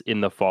campus in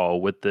the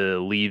fall with the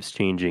leaves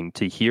changing,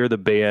 to hear the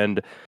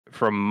band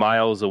from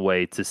miles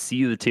away, to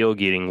see the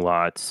tailgating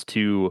lots,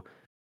 to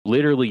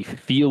literally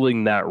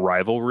feeling that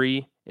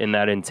rivalry and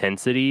that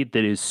intensity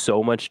that is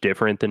so much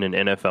different than an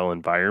NFL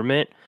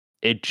environment,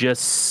 it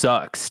just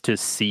sucks to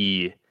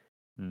see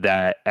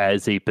that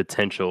as a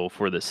potential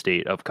for the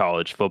state of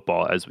college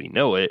football as we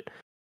know it.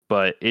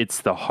 But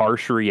it's the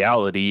harsh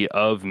reality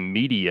of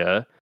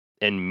media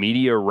and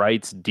media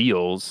rights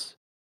deals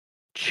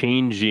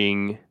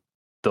changing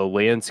the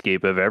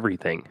landscape of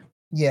everything.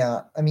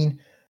 Yeah, I mean,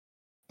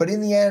 but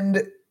in the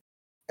end,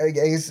 I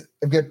guess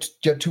I've got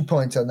 2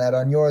 points on that.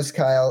 On yours,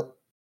 Kyle,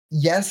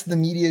 yes, the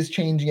media is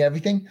changing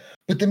everything,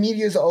 but the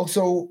media is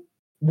also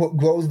what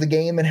grows the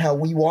game and how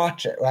we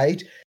watch it,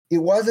 right? It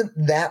wasn't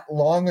that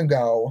long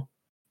ago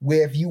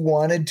where if you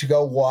wanted to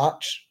go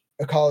watch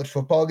a college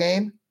football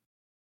game,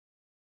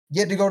 you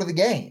had to go to the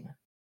game,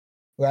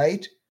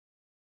 right?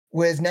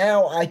 Whereas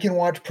now I can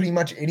watch pretty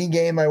much any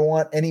game I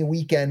want any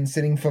weekend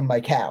sitting from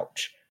my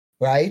couch,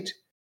 right?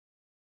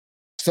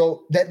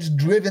 So that's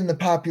driven the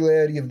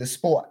popularity of the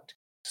sport.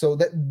 So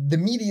that the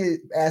media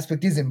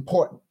aspect is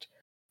important.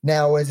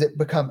 Now, has it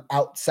become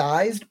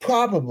outsized?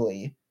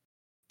 Probably.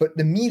 But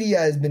the media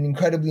has been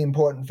incredibly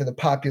important for the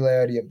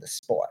popularity of the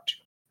sport,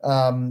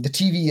 the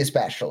TV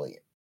especially.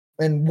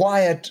 And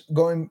Wyatt,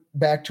 going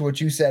back to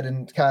what you said,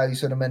 and Kyle, you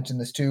sort of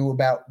mentioned this too,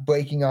 about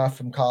breaking off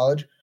from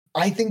college,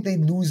 I think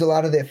they'd lose a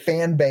lot of their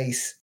fan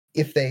base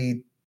if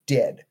they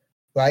did,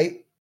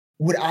 right?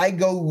 Would I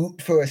go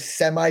root for a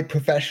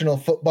semi-professional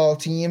football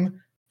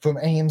team from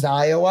Ames,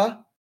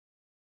 Iowa?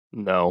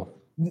 No.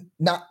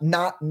 Not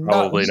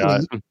Probably really,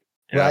 not.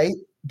 Yeah. right?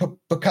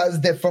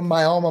 Because they're from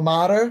my alma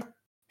mater?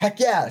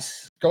 Heck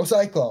yes. Go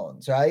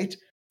Cyclones, right?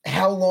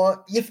 How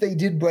long, if they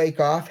did break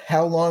off,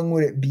 how long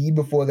would it be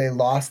before they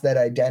lost that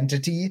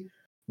identity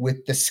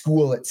with the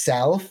school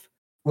itself,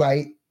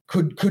 right?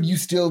 Could you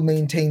still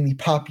maintain the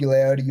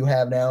popularity you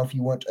have now if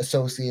you weren't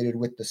associated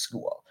with the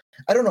school?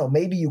 I don't know.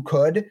 Maybe you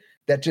could.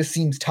 That just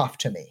seems tough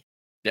to me.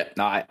 Yeah,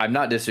 no, I'm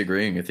not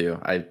disagreeing with you.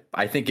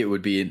 I think it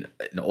would be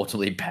an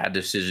ultimately bad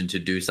decision to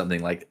do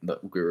something like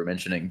we were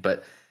mentioning.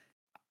 But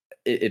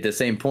at the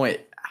same point,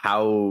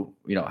 how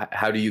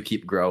do you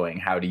keep growing?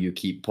 How do you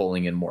keep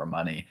pulling in more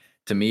money?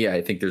 To me,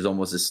 I think there's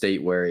almost a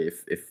state where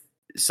if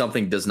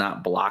something does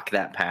not block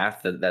that path,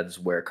 that's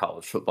where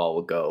college football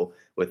will go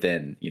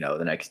within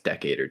the next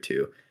decade or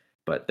two.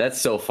 But that's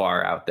so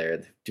far out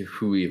there.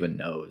 Who even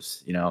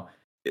knows?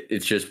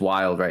 It's just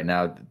wild right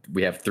now.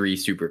 We have 3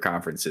 super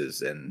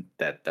conferences, and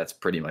that's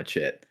pretty much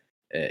it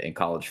in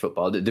college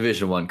football,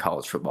 Division I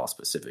college football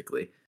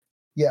specifically.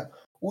 Yeah.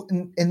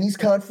 And these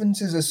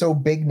conferences are so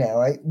big now,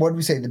 right? What do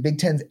we say? The Big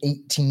Ten's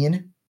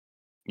 18?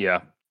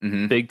 Yeah.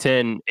 Mm-hmm. Big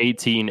 10,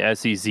 18,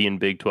 SEC, and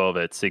Big 12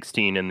 at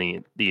 16, and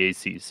the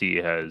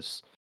ACC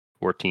has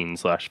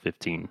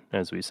 14/15,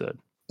 as we said.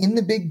 In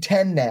the Big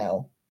Ten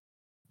now,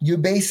 you're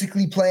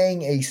basically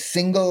playing a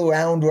single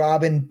round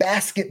robin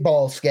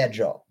basketball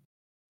schedule.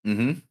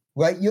 Mm-hmm.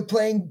 Right? You're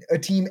playing a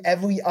team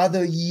every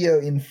other year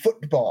in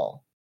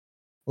football,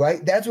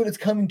 right? That's what it's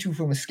coming to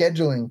from a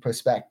scheduling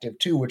perspective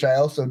too, which I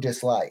also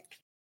dislike.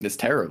 It's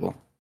terrible.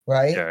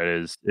 Right? Yeah,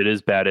 it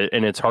is bad.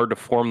 And it's hard to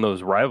form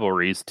those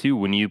rivalries too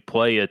when you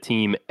play a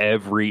team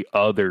every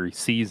other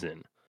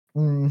season.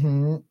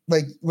 Mm-hmm.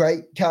 Like,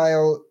 right,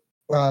 Kyle,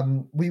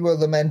 we were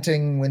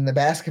lamenting when the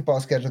basketball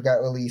schedule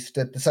got released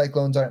that the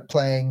Cyclones aren't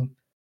playing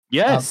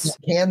Yes.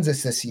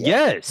 Kansas this year.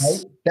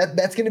 Yes. Right?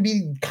 That's going to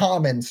be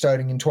common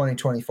starting in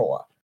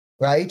 2024,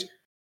 right?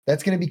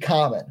 That's going to be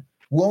common.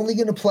 We're only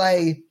going to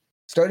play,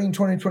 starting in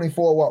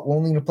 2024, we're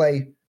only going to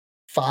play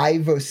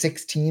 5 or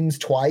 6 teams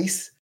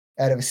twice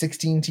out of a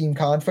 16-team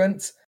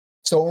conference.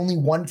 So only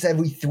once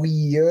every 3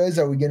 years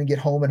are we going to get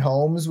home and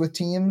homes with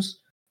teams.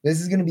 This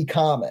is going to be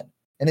common,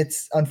 and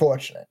it's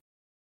unfortunate.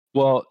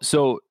 Well,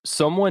 so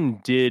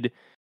someone did,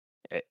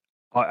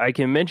 I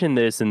can mention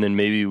this and then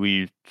maybe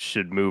we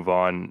should move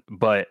on,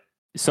 but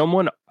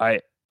I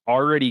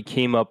already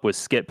came up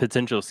with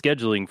potential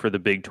scheduling for the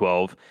Big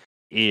 12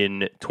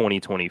 in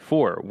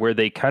 2024, where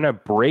they kind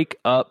of break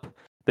up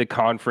the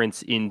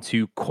conference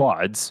into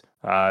quads.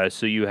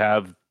 So you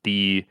have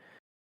the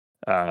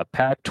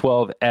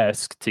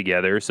Pac-12-esque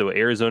together. So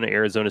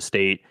Arizona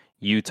State,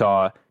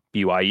 Utah,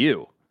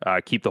 BYU,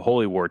 keep the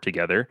Holy War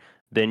together.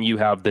 Then you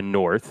have the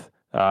North,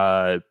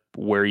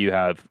 where you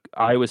have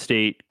Iowa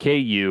State,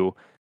 KU,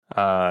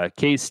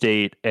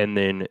 K-State, and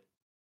then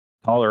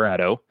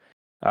Colorado.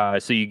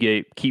 So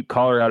you keep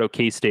Colorado,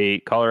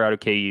 K-State, Colorado,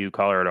 KU,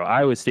 Colorado,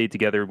 Iowa State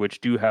together,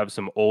 which do have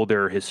some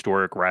older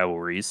historic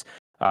rivalries.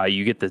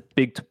 You get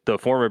the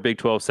former Big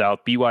 12 South,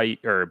 BYU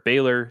or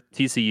Baylor,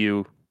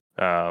 TCU,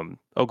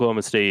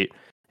 Oklahoma State,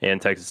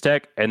 and Texas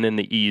Tech, and then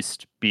the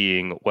East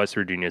being West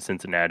Virginia,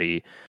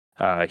 Cincinnati,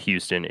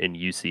 Houston, and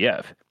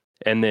UCF.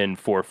 And then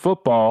for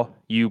football,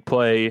 you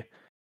play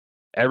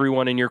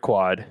everyone in your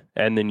quad,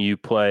 and then you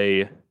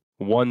play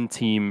one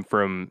team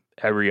from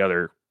every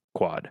other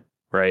quad,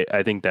 right?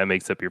 I think that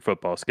makes up your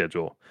football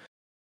schedule,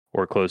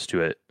 or close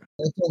to it.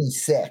 It's only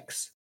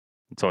 6.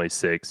 It's only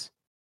 6.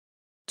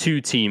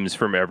 2 teams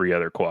from every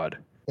other quad.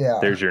 Yeah.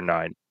 There's your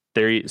 9.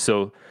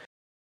 So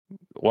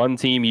one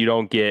team you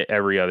don't get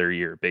every other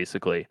year,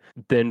 basically.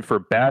 Then for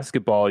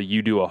basketball,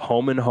 you do a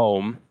home and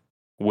home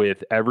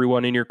with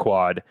everyone in your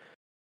quad,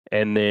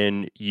 and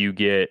then you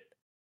get,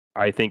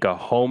 I think, a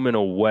home and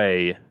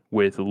away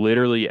with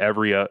literally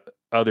every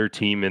other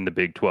team in the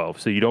Big 12.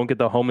 So you don't get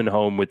the home and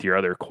home with your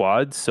other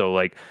quads. So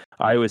like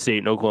Iowa State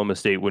and Oklahoma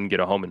State wouldn't get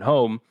a home and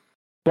home,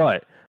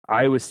 but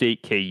Iowa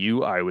State,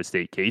 KU, Iowa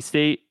State,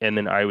 K-State, and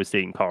then Iowa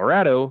State and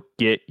Colorado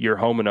get your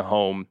home and a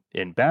home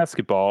in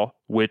basketball,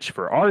 which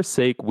for our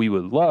sake, we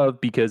would love,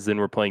 because then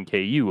we're playing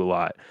KU a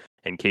lot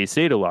and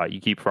K-State a lot.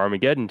 You keep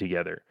Farmageddon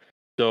together.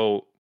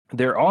 So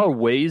there are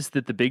ways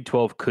that the Big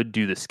 12 could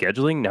do the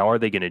scheduling. Now, are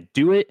they going to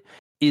do it?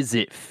 Is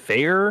it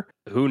fair?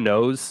 Who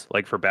knows?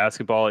 Like for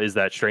basketball, is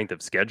that strength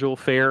of schedule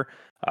fair?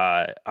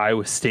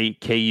 Iowa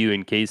State, KU,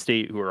 and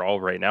K-State, who are all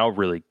right now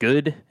really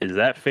good. Is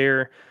that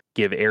fair?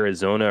 Give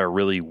Arizona a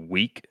really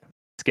weak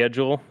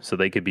schedule so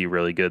they could be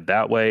really good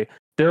that way.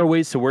 There are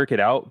ways to work it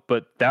out,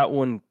 but that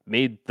one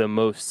made the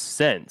most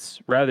sense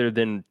rather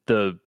than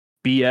the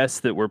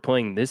BS that we're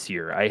playing this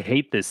year. I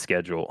hate this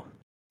schedule.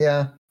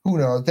 Yeah, who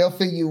knows? They'll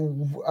figure.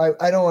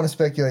 I don't want to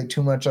speculate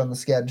too much on the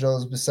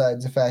schedules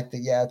besides the fact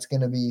that, yeah, it's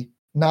going to be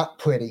not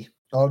pretty.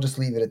 I'll just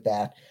leave it at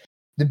that.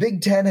 The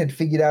Big Ten had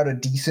figured out a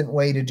decent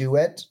way to do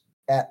it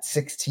at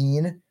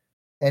 16,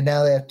 and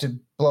now they have to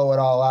blow it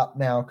all up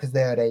now because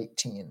they're at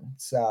 18.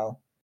 So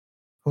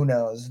who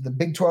knows? The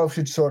Big 12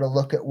 should sort of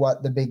look at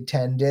what the Big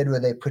 10 did, where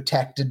they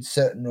protected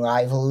certain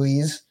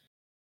rivalries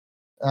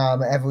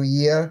every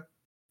year.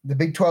 The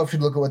Big 12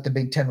 should look at what the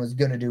Big 10 was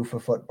going to do for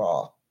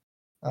football.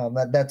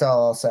 That's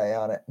all I'll say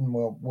on it, and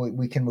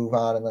we can move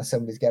on unless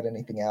somebody's got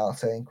anything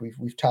else. I think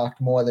we've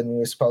talked more than we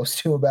were supposed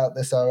to about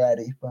this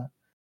already. But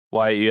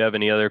Wyatt, you have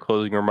any other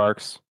closing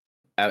remarks?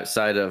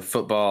 Outside of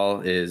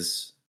football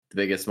is the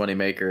biggest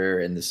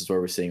moneymaker, and this is where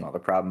we're seeing all the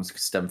problems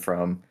stem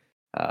from.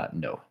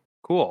 No.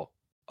 Cool.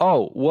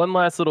 Oh, one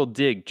last little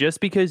dig. Just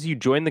because you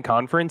join the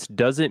conference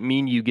doesn't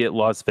mean you get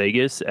Las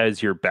Vegas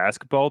as your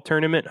basketball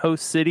tournament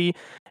host city.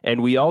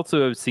 And we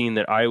also have seen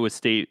that Iowa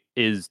State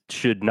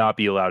should not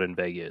be allowed in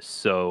Vegas.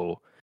 So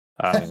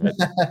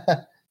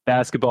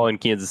basketball in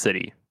Kansas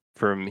City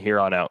from here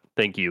on out.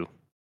 Thank you.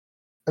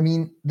 I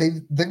mean,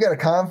 they've got a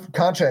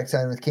contract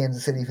signed with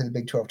Kansas City for the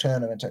Big 12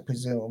 tournament, I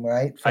presume,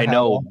 right? I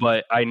know,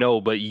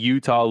 but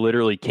Utah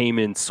literally came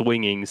in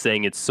swinging,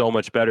 saying it's so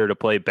much better to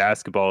play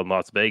basketball in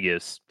Las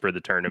Vegas for the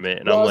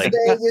tournament, and Las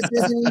Vegas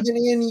isn't even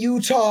in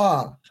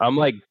Utah. I'm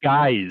like,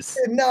 guys,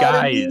 in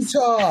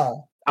Utah.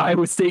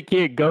 Iowa State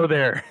can't go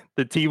there.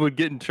 The team would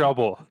get in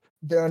trouble.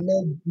 There are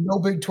no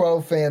Big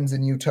 12 fans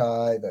in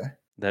Utah either.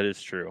 That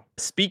is true.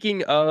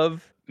 Speaking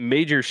of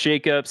major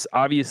shakeups,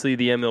 obviously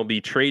the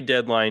MLB trade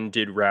deadline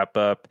did wrap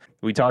up.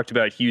 We talked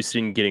about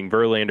Houston getting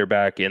Verlander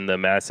back and the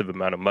massive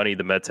amount of money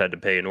the Mets had to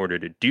pay in order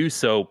to do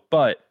so.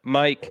 But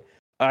Mike,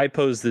 I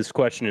posed this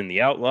question in the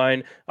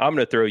outline. I'm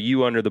going to throw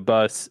you under the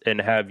bus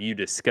and have you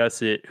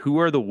discuss it. Who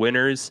are the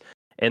winners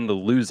and the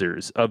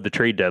losers of the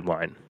trade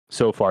deadline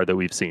so far that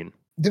we've seen?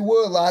 There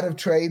were a lot of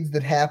trades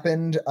that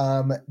happened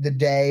the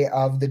day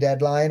of the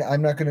deadline.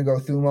 I'm not going to go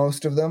through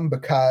most of them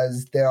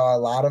because there are a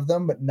lot of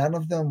them, but none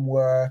of them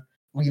were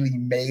really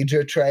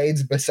major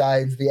trades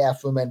besides the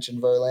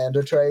aforementioned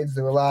Verlander trades.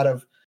 There were a lot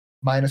of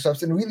minor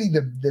stuff, and really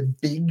the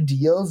big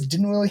deals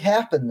didn't really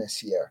happen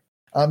this year.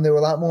 There were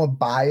a lot more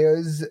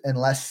buyers and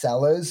less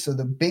sellers, so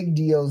the big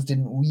deals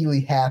didn't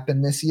really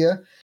happen this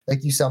year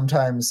like you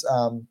sometimes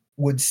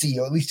would see,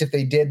 or at least if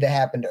they did, they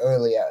happened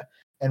earlier,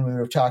 and we would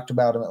have talked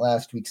about them at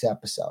last week's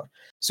episode.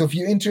 So if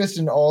you're interested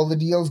in all the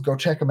deals, go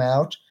check them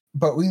out.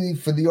 But really,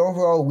 for the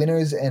overall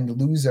winners and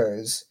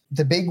losers,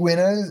 the big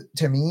winner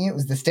to me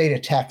was the state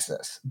of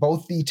Texas.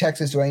 Both the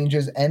Texas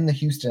Rangers and the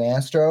Houston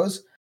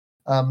Astros,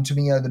 to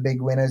me, are the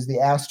big winners. The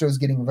Astros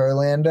getting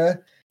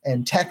Verlander,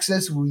 and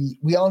Texas,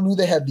 we all knew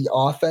they had the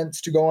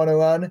offense to go on a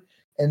run,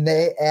 and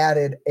they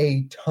added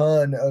a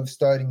ton of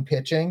starting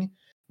pitching,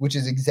 which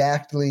is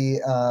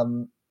exactly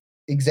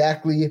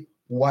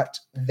what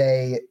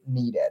they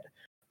needed.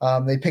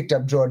 They picked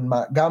up Jordan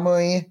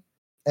Montgomery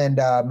and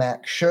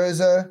Max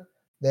Scherzer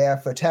there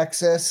for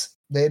Texas.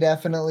 They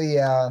definitely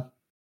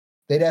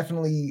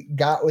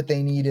got what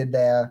they needed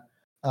there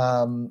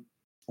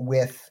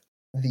with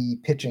the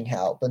pitching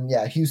help. And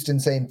yeah, Houston,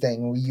 same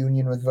thing.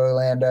 Reunion with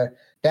Verlander.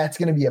 That's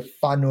going to be a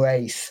fun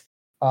race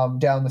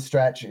down the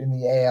stretch in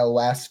the AL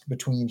West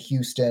between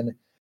Houston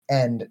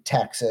and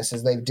Texas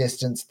as they've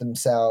distanced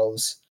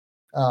themselves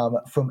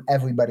from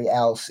everybody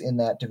else in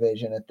that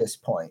division at this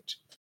point,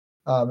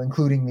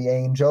 including the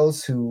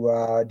Angels, who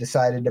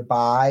decided to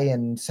buy,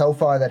 and so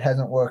far that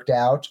hasn't worked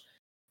out.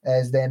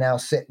 as they're now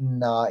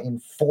sitting in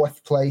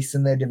fourth place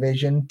in their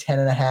division,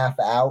 10.5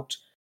 out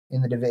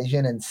in the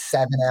division and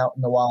 7 out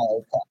in the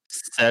wild card.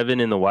 7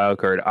 in the wild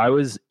card.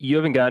 You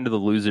haven't gotten to the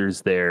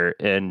losers there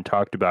and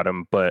talked about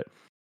them, but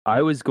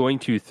I was going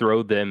to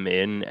throw them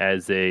in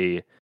as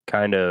a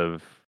kind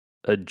of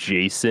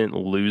adjacent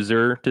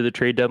loser to the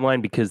trade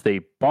deadline because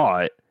they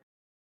bought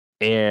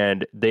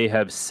and they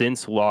have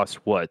since lost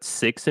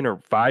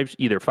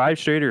either 5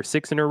 straight or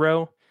 6 in a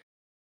row.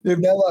 They've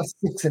now lost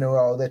 6 in a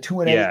row. They're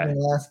 2-8 in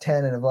the last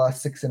 10 and have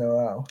lost 6 in a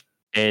row.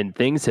 And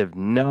things have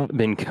not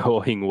been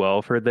going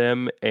well for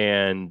them.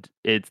 And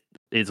it's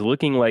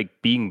looking like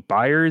being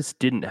buyers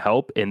didn't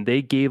help. And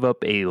they gave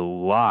up a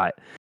lot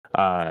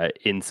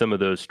in some of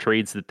those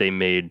trades that they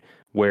made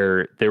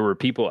where there were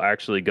people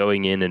actually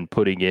going in and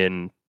putting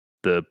in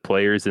the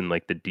players and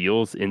like the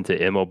deals into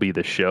MLB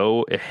The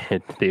Show.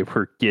 And they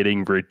were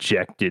getting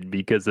rejected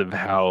because of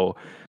how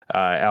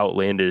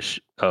outlandish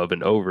of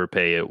an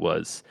overpay it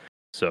was.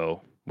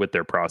 So with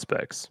their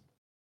prospects.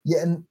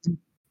 Yeah,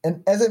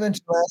 and as I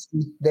mentioned last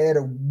week, they had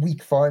a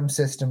weak farm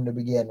system to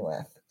begin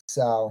with.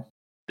 So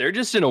they're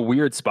just in a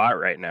weird spot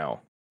right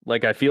now.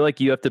 Like I feel like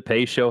you have to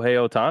pay Shohei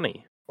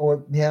Ohtani.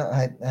 Or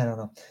I don't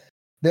know.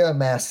 They're a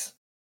mess.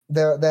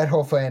 That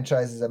whole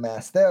franchise is a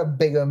mess. There are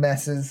bigger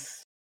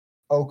messes.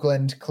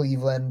 Oakland,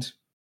 Cleveland,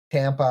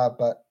 Tampa,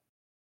 but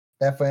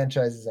that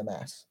franchise is a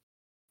mess.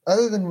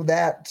 Other than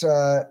that,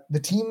 the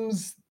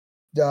teams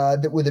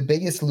that were the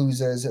biggest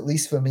losers, at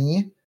least for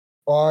me,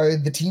 are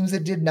the teams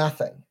that did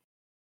nothing.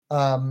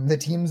 The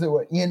teams that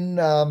were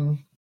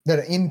that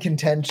are in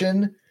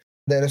contention,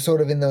 that are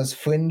sort of in those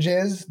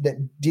fringes,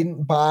 that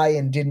didn't buy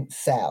and didn't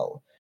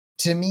sell.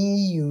 To me,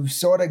 you've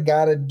sort of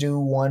got to do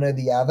one or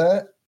the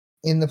other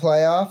in the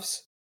playoffs.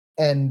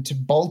 And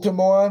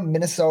Baltimore,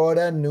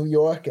 Minnesota, New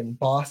York, and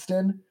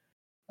Boston,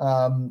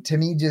 to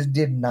me, just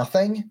did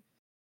nothing.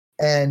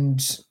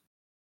 And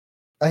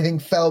I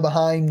think fell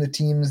behind the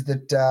teams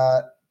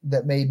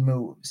that made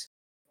moves.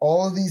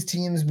 All of these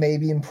teams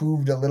maybe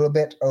improved a little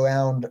bit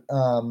around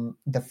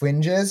the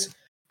fringes,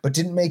 but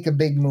didn't make a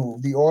big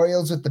move. The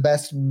Orioles with the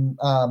best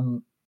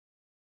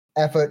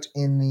effort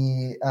in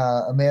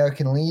the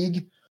American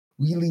League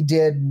really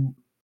did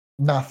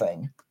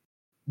nothing.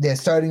 Their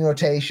starting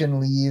rotation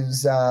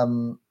leaves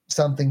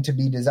something to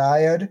be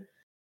desired,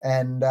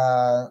 and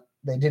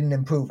they didn't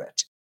improve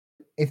it.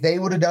 If they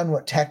would have done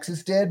what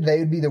Texas did, they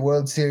would be the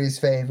World Series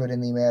favorite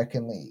in the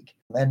American League.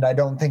 And I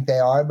don't think they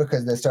are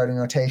because their starting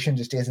rotation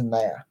just isn't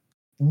there.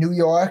 New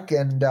York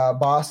and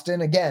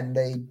Boston, again,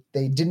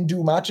 they didn't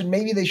do much, and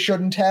maybe they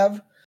shouldn't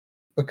have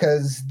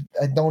because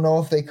I don't know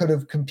if they could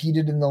have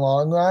competed in the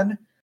long run,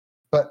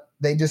 but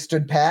they just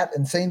stood pat.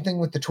 And same thing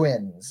with the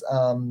Twins.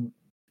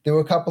 There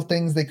were a couple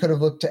things they could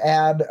have looked to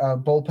add,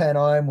 bullpen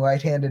arm,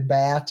 right-handed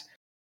bat.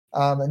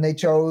 And they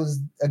chose,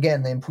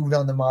 again, they improved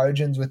on the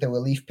margins with a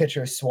relief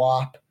pitcher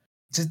swap.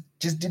 Just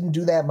didn't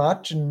do that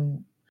much.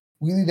 And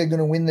really they're going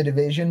to win the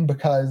division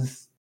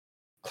because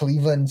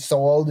Cleveland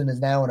sold and is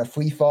now in a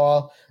free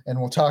fall. And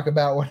we'll talk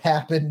about what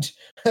happened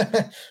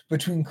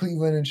between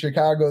Cleveland and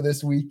Chicago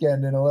this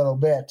weekend in a little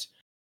bit.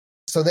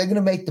 So they're going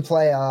to make the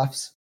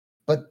playoffs,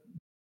 but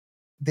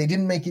they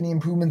didn't make any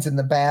improvements in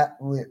the bat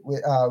with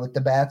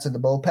the bats or the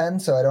bullpen,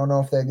 so I don't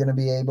know if they're going to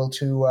be able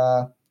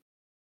to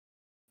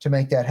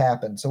make that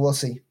happen. So we'll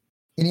see.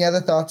 Any other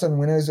thoughts on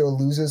winners or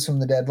losers from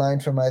the deadline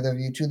from either of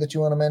you two that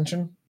you want to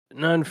mention?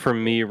 None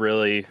from me,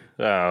 really.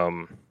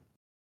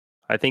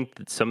 I think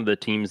that some of the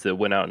teams that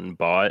went out and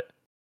bought,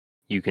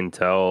 you can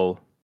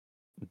tell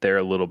they're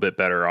a little bit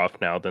better off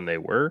now than they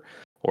were,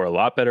 or a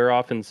lot better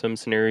off in some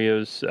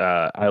scenarios.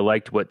 I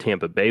liked what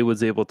Tampa Bay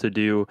was able to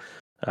do.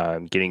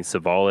 Getting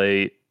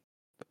Savale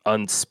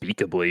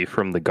unspeakably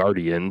from the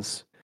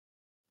Guardians.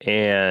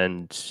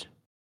 And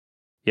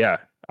yeah,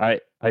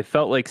 I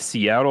felt like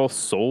Seattle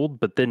sold,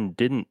 but then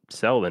didn't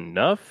sell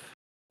enough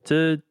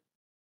to.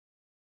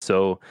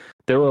 So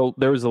there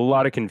was a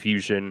lot of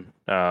confusion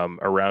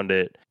around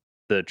it,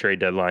 the trade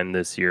deadline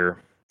this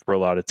year for a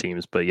lot of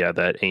teams. But yeah,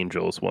 that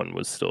Angels one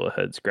was still a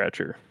head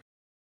scratcher.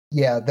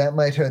 Yeah, that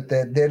might hurt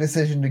their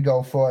decision to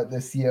go for it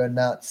this year and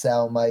not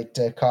sell might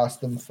cost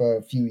them for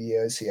a few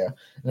years here.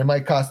 And it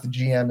might cost the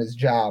GM his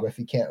job if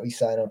he can't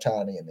re-sign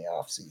Ohtani in the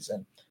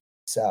offseason.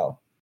 So,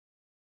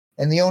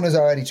 and the owner's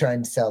already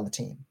trying to sell the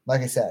team. Like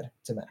I said,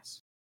 it's a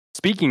mess.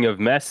 Speaking of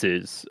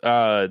messes,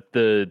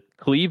 the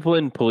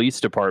Cleveland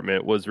Police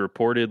Department was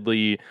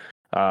reportedly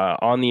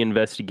on the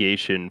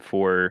investigation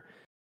for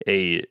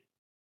a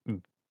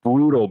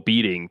brutal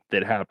beating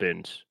that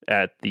happened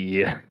at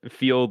the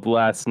field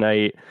last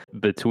night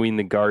between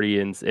the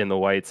Guardians and the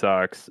White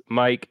Sox.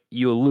 Mike,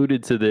 you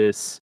alluded to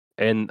this,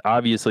 and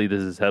obviously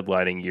this is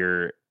headlining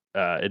your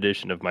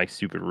edition of Mike's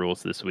Stupid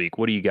Rules this week.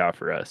 What do you got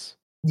for us?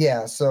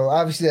 Yeah, so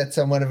obviously that's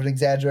somewhat of an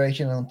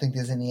exaggeration. I don't think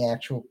there's any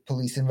actual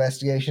police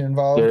investigation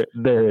involved.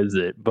 There is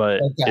it,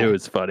 but okay. It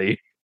was funny.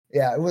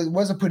 Yeah, it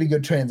was a pretty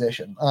good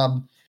transition.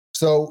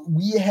 So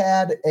we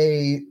had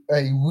a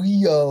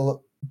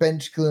real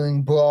bench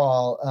clearing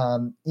brawl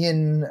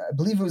in, I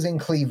believe it was in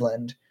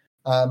Cleveland,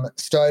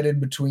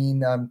 started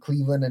between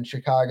Cleveland and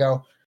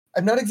Chicago.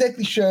 I'm not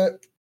exactly sure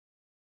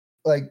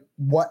like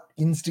what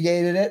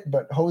instigated it,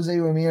 but Jose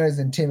Ramirez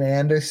and Tim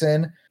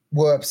Anderson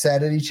were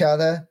upset at each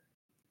other,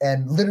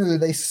 and literally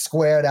they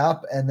squared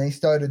up and they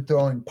started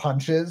throwing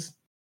punches,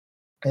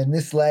 and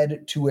this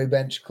led to a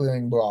bench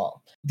clearing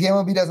brawl. The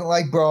MLB doesn't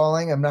like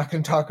brawling. I'm not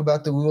going to talk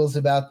about the rules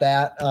about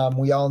that.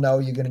 We all know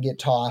you're going to get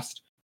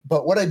tossed.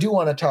 But what I do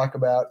want to talk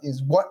about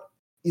is what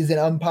is an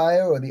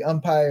umpire or the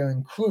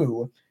umpiring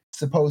crew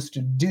supposed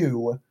to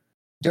do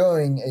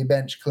during a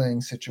bench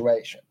clearing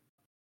situation.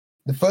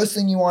 The first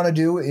thing you want to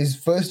do is,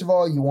 first of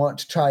all, you want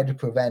to try to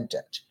prevent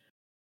it.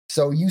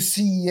 So you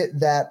see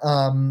that,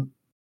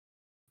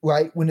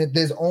 right, when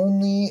there's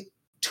only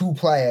two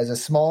players, a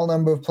small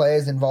number of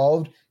players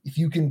involved, if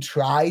you can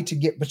try to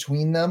get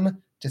between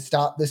them to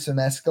stop this from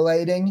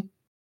escalating,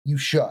 you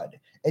should.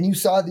 And you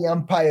saw the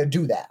umpire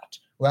do that,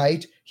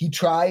 right? He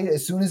tried,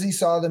 as soon as he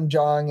saw them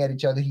jawing at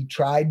each other, he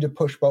tried to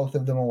push both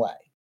of them away.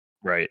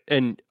 Right.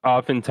 And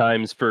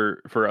oftentimes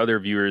for other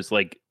viewers,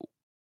 like,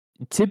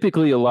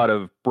 typically a lot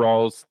of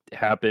brawls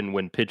happen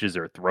when pitches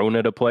are thrown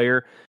at a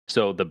player.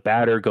 So the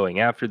batter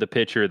going after the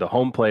pitcher, the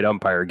home plate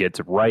umpire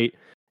gets right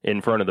in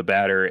front of the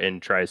batter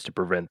and tries to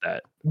prevent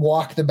that.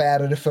 Walk the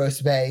batter to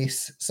first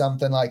base,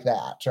 something like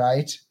that,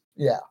 right?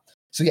 Yeah.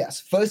 So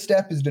yes, first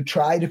step is to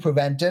try to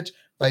prevent it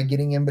by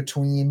getting in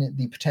between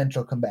the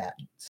potential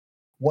combatants.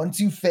 Once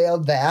you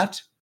failed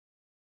that,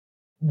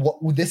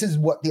 this is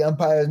what the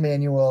umpire's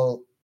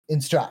manual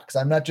instructs.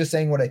 I'm not just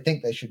saying what I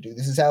think they should do.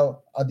 This is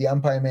how the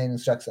umpire manual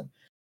instructs them.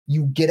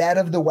 You get out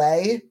of the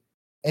way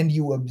and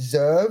you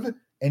observe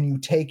and you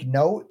take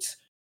notes,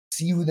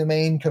 see who the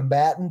main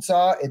combatants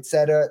are,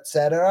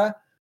 etc.,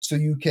 so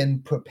you can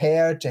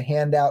prepare to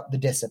hand out the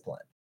discipline,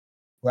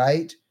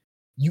 right?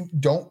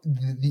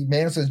 The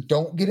manual says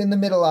don't get in the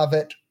middle of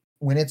it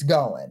when it's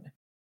going.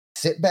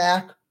 Sit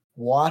back,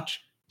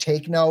 watch,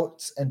 take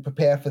notes, and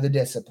prepare for the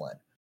discipline.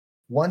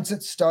 Once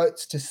it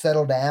starts to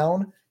settle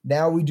down,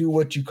 now we do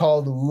what you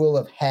call the rule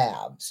of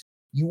halves.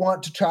 You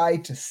want to try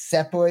to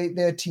separate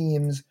their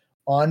teams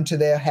onto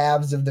their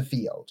halves of the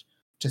field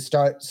to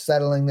start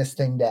settling this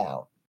thing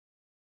down.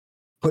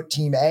 Put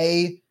team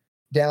A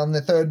down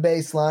the third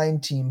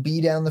baseline, team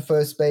B down the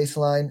first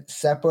baseline,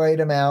 separate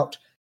them out,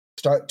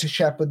 start to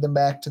shepherd them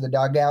back to the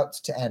dugouts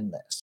to end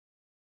this.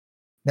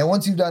 Now,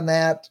 once you've done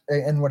that,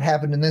 and what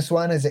happened in this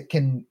one is it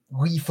can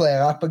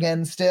re-flare up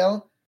again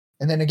still.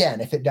 And then again,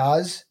 if it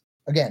does,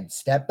 again,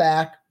 step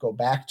back, go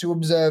back to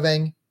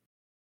observing,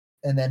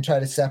 and then try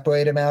to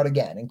separate them out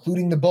again,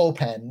 including the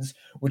bullpens,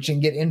 which can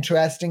get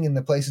interesting in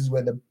the places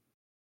where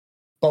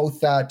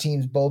both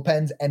teams'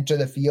 bullpens enter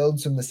the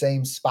fields from the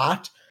same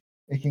spot.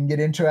 It can get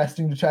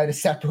interesting to try to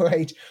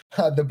separate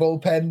the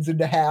bullpens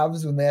into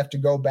halves when they have to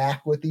go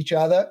back with each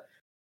other.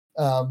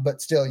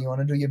 But still, you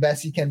want to do your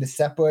best you can to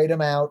separate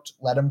them out,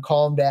 let them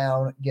calm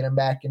down, get them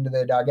back into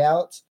their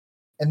dugouts.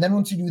 And then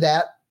once you do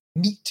that,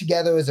 meet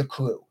together as a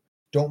crew.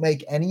 Don't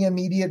make any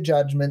immediate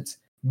judgments.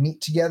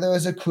 Meet together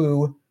as a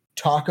crew.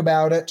 Talk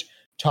about it.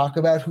 Talk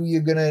about who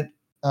you're going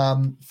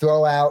to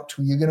throw out,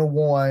 who you're going to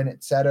warn,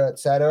 etc.,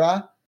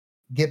 etc.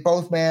 Get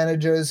both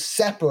managers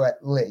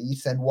separately.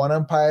 Send one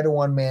umpire to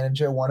one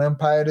manager, one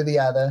umpire to the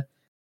other.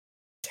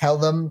 Tell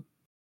them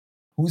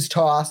who's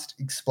tossed,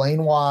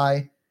 explain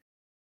why,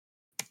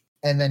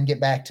 and then get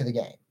back to the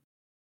game.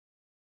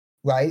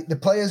 Right? The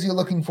players you're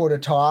looking for to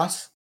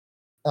toss,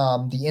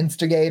 the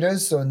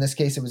instigators, so in this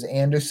case it was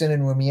Anderson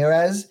and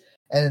Ramirez,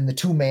 and then the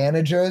two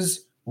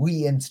managers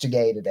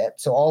re-instigated it.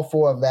 So all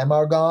four of them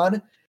are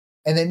gone.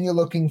 And then you're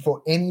looking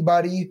for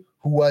anybody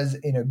who was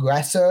an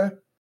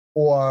aggressor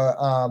or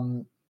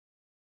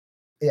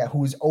who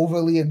was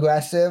overly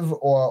aggressive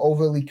or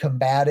overly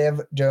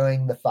combative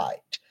during the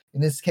fight.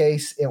 In this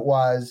case, it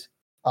was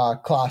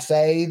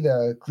Clase,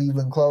 the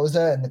Cleveland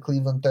closer, and the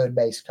Cleveland third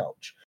base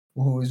coach,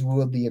 who was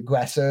ruled the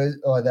aggressors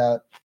or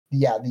the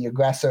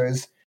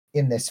aggressors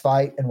in this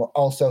fight and were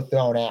also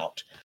thrown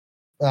out.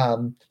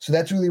 So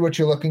that's really what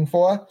you're looking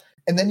for.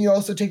 And then you're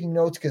also taking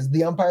notes because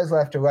the umpires will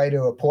have to write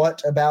a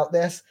report about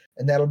this,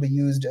 and that'll be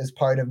used as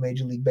part of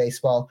Major League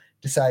Baseball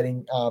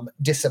deciding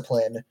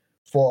discipline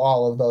for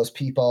all of those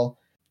people.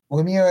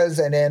 Ramirez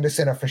and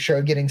Anderson are for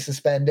sure getting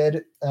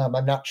suspended.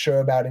 I'm not sure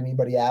about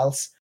anybody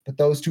else, but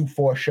those two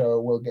for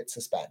sure will get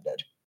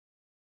suspended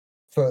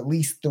for at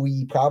least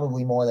 3,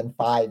 probably more than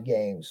 5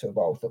 games for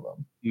both of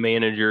them.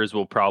 Managers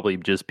will probably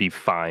just be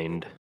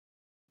fined.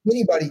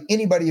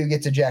 Anybody who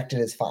gets ejected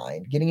is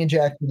fined. Getting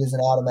ejected is an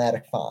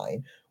automatic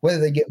fine.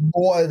 Whether they get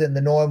more than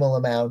the normal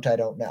amount, I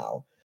don't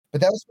know. But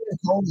that was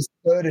his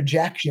third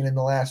ejection in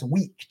the last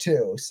week,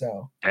 too.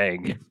 So,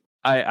 dang.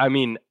 I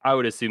mean, I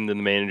would assume that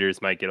the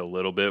managers might get a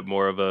little bit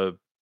more of a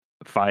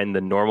fine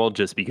than normal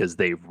just because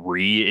they've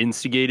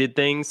re-instigated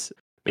things.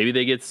 Maybe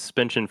they get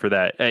suspension for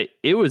that.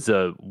 It was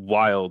a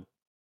wild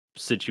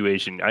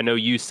situation. I know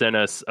you sent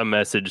us a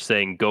message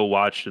saying go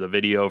watch the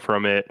video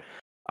from it.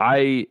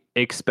 I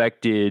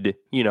expected,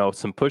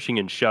 some pushing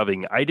and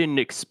shoving. I didn't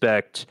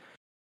expect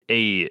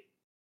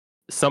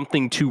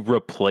something to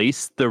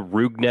replace the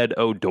Rougned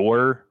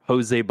Odor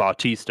Jose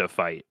Bautista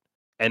fight.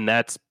 And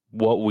that's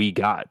what we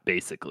got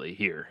basically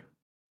here.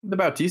 The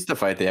Bautista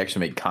fight, they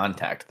actually made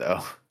contact though.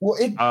 Well,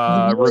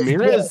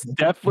 Ramirez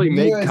definitely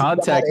made Ramirez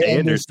contact got to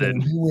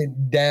Anderson. He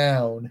went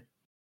down.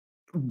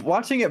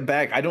 Watching it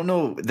back, I don't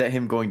know that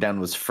him going down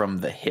was from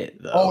the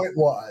hit though. Oh, it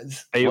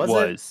was. It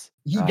was.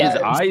 He His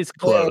got eyes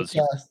closed.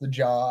 across the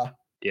jaw.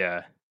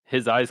 Yeah,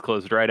 his eyes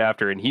closed right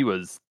after, and he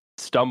was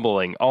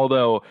stumbling.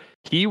 Although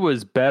he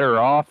was better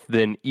off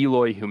than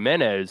Eloy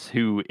Jimenez,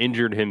 who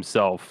injured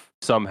himself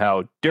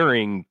somehow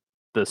during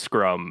the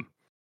scrum.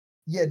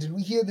 Yeah, did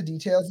we hear the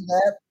details of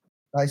that?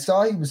 I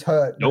saw he was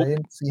hurt, but Nope. I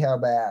didn't see how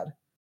bad.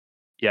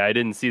 Yeah, I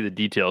didn't see the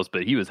details,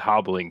 but he was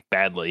hobbling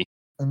badly.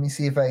 Let me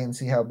see if I can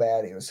see how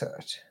bad he was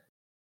hurt.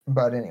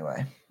 But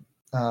anyway,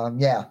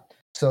 yeah.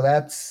 So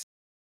that's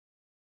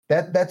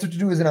what you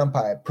do as an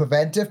umpire.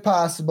 Prevent if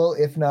possible.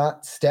 If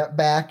not, step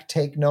back,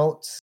 take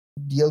notes,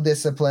 deal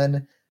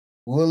discipline,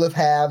 rule of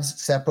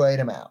halves, separate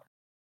them out.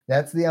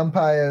 That's the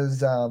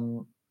umpire's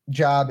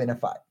job in a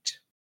fight.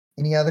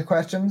 Any other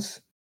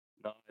questions?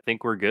 No, I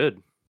think we're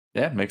good.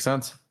 Yeah, makes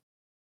sense.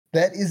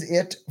 That is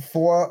it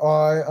for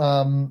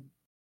our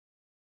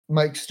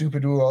Mike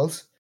Stupid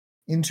Rules.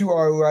 Into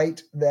our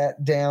Write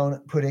That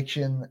Down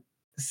prediction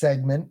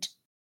segment,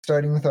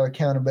 starting with our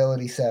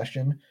accountability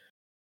session.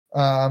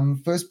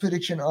 First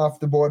prediction off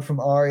the board from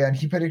Arian.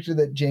 He predicted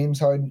that James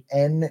Harden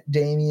and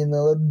Damian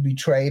Lillard would be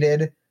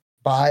traded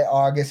by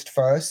August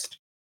 1st.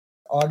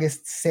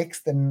 August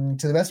 6th, and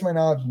to the best of my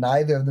knowledge,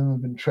 neither of them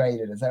have been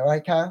traded. Is that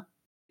right, Kyle?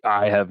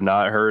 I have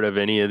not heard of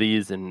any of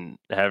these and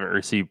haven't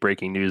received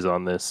breaking news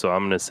on this, so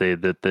I'm going to say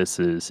that this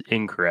is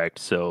incorrect.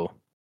 So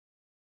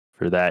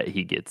for that,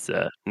 he gets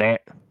nah.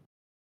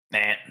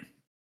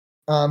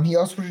 He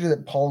also predicted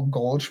that Paul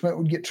Goldschmidt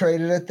would get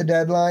traded at the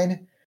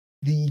deadline.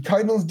 The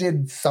Cardinals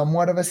did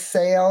somewhat of a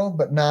sale,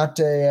 but not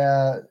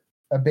a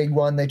big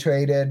one. They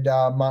traded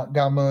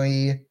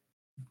Montgomery,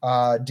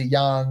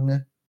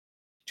 DeYoung,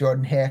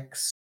 Jordan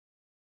Hicks,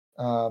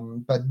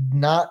 but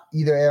not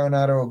either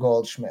Arenado or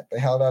Goldschmidt. They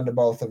held on to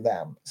both of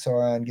them. So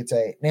Aaron gets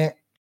a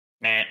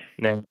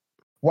nah.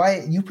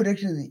 Wyatt, you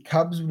predicted the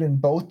Cubs would win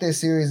both their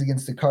series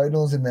against the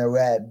Cardinals and the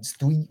Reds.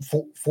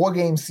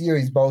 4-game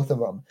series, both of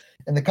them.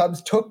 And the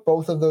Cubs took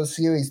both of those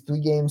series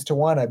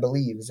 3-1, I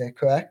believe. Is that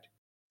correct?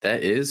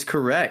 That is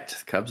correct.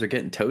 The Cubs are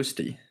getting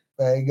toasty.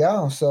 There you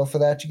go. So for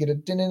that, you get a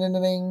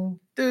ding-ding-ding-ding.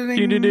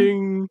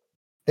 Ding-ding-ding.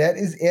 That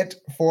is it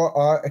for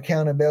our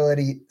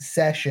accountability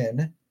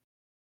session.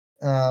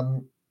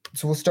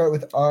 So we'll start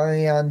with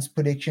Arian's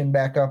prediction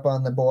back up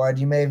on the board.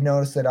 You may have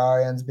noticed that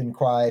Arian's been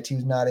quiet. He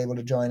was not able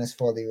to join us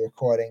for the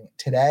recording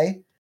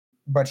today,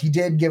 but he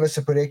did give us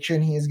a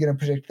prediction. He is going to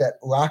predict that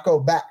Rocco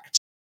Becht,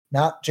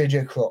 not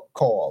JJ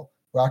Cole,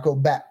 Rocco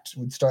Becht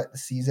would start the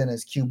season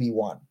as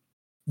QB1.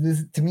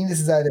 To me, this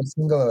is either a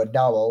single or a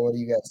double. What do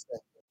you guys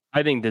think?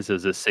 I think this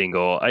is a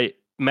single.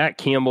 Matt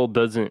Campbell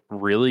doesn't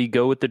really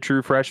go with the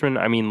true freshman.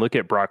 I mean, look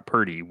at Brock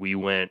Purdy. We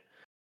went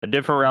a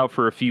different route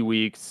for a few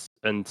weeks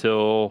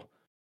until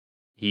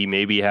he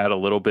maybe had a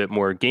little bit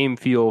more game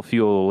feel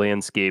the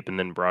landscape, and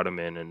then brought him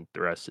in, and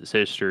the rest is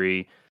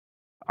history.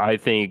 I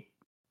think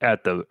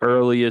at the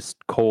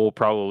earliest, Cole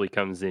probably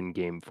comes in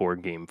game 4,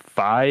 game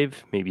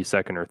 5, maybe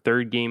second or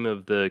third game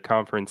of the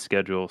conference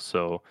schedule.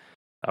 So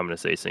I'm going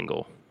to say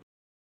single.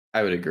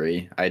 I would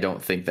agree. I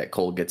don't think that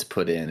Cole gets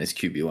put in as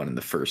QB1 in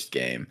the first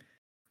game.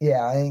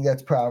 Yeah, I think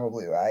that's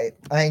probably right.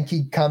 I think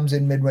he comes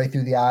in midway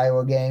through the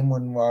Iowa game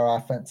when our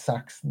offense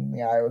sucks in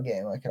the Iowa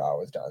game like it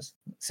always does.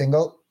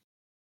 Single?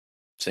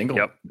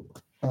 Yep.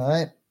 All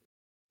right.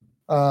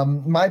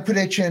 My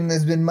prediction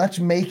has been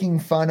much making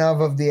fun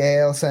of the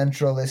AL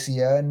Central this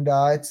year, and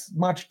it's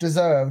much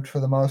deserved for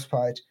the most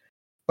part.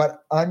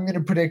 But I'm going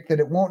to predict that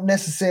it won't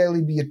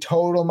necessarily be a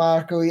total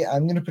mockery.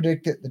 I'm going to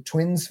predict that the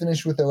Twins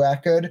finish with a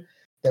record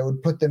that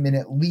would put them in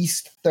at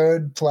least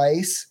third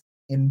place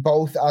in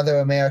both other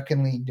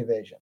American League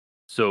divisions.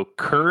 So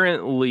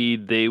currently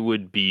they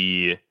would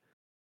be...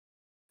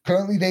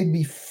 Currently they'd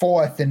be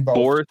fourth in both.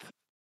 Fourth?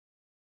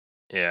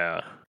 Yeah.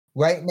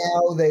 Right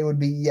now,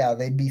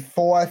 they'd be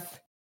fourth,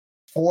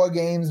 4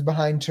 games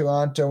behind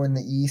Toronto in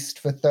the East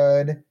for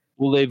third.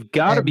 Well, they've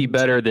got to be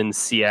better than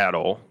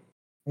Seattle.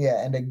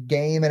 Yeah, and a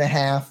game and a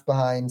half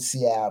behind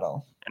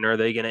Seattle. And are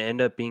they going to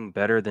end up being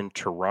better than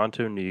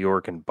Toronto, New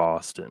York, and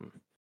Boston?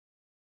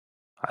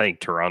 I think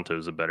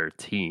Toronto's a better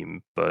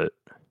team, but...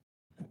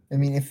 I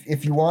mean,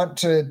 if you want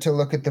to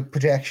look at the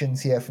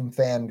projections here from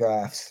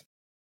Fangraphs,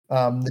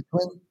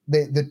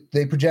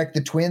 they project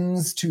the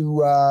Twins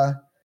to...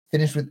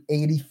 finish with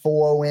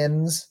 84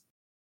 wins,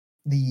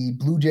 the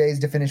Blue Jays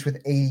to finish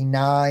with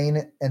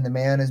 89, and the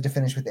Mariners to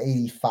finish with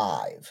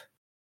 85.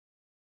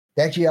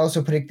 They actually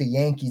also predict the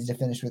Yankees to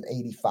finish with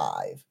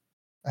 85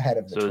 ahead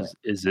of the Twins. So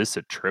is this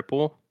a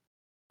triple?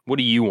 What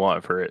do you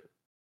want for it?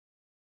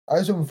 I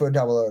was hoping for a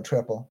double or a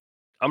triple.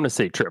 I'm going to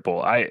say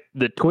triple.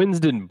 The Twins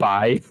didn't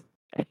buy.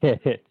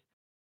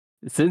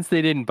 Since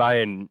they didn't buy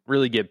and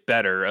really get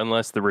better,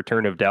 unless the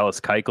return of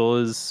Dallas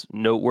Keuchel is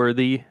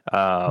noteworthy.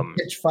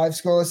 Pitched 5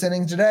 scoreless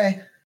innings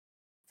today.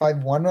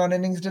 5 one-run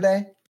innings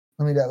today.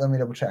 Let me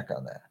double check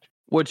on that.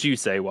 What'd you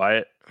say,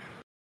 Wyatt?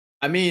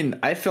 I mean,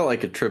 I felt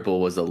like a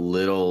triple was a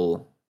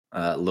little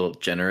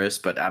generous,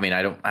 but I mean,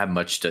 I don't have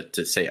much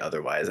to say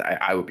otherwise.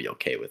 I would be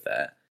okay with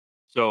that.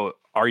 So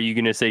are you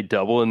going to say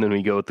double and then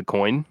we go with the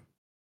coin?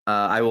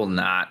 I will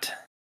not.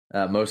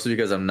 Mostly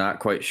because I'm not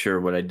quite sure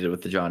what I did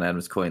with the John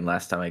Adams coin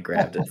last time I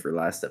grabbed it for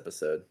last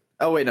episode.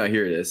 Oh, wait, no,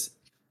 here it is.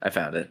 I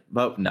found it.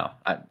 But no,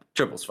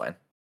 triple's fine.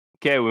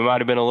 Okay, we might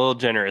have been a little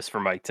generous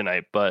for Mike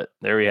tonight, but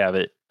there we have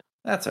it.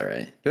 That's all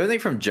right. Do anything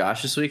from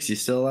Josh this week? Is he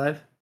still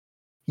alive?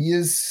 He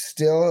is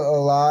still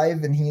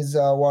alive, and he's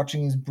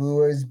watching his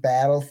Brewers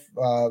battle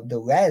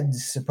the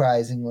Reds,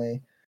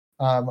 surprisingly,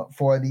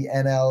 for the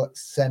NL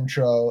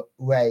Central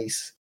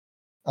race.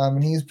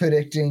 And he's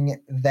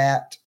predicting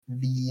that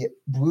the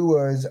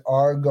Brewers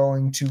are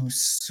going to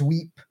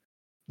sweep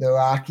the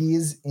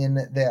Rockies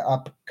in their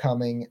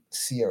upcoming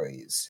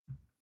series.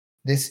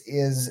 This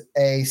is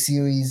a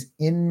series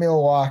in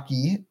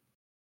Milwaukee.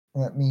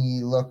 Let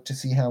me look to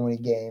see how many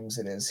games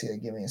it is here.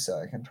 Give me a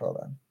second. Hold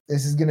on.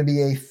 This is going to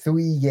be a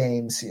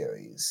 3-game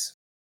series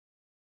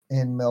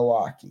in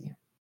Milwaukee.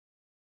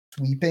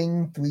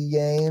 Sweeping 3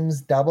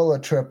 games, double or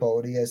triple?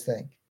 What do you guys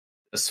think?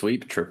 A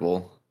sweep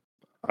triple.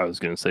 I was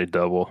going to say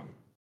double.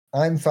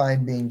 I'm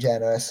fine being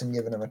generous and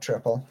giving him a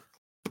triple.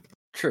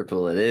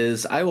 Triple it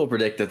is. I will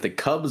predict that the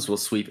Cubs will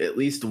sweep at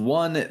least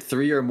one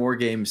 3 or more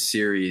game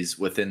series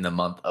within the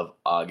month of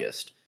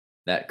August.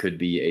 That could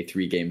be a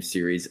 3-game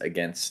series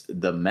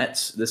against the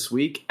Mets this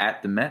week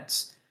at the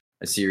Mets,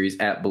 a series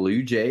at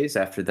Blue Jays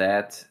after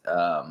that,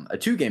 a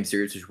 2-game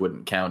series, which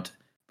wouldn't count,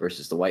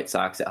 versus the White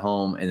Sox at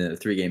home, and then a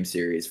 3-game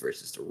series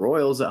versus the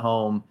Royals at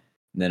home,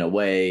 and then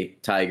away,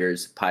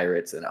 Tigers,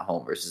 Pirates, and at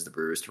home versus the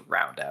Brewers to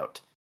round out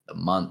the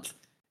month.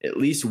 At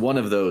least one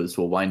of those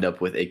will wind up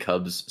with a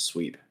Cubs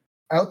sweep.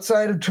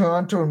 Outside of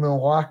Toronto and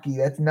Milwaukee,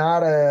 that's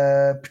not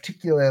a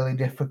particularly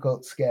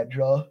difficult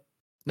schedule.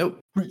 Nope.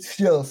 But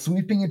still,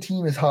 sweeping a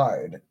team is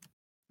hard.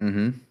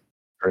 Mm-hmm.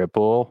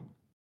 Triple.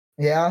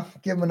 Yeah,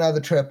 give him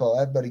another triple.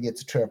 Everybody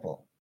gets a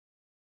triple.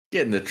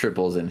 Getting the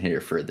triples in here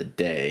for the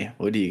day.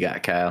 What do you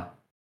got, Kyle?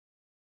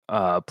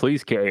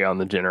 Please carry on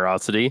the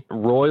generosity.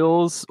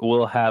 Royals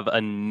will have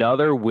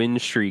another win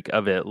streak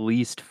of at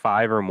least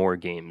 5 or more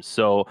games.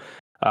 So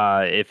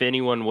if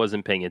anyone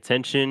wasn't paying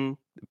attention,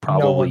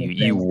 probably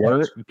you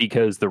weren't,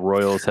 because the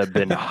Royals have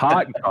been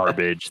hot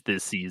garbage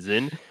this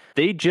season.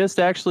 They just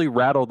actually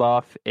rattled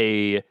off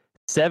a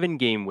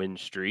 7-game win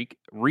streak,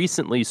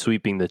 recently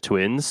sweeping the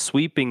Twins,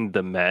 sweeping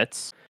the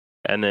Mets,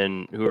 and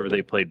then whoever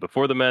they played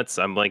before the Mets,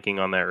 I'm blanking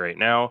on that right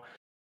now.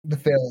 The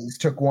Phillies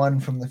took 1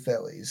 from the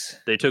Phillies.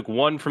 They took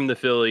 1 from the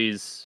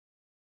Phillies,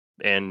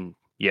 and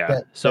yeah,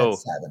 That's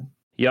 7.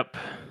 Yep.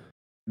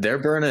 They're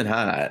burning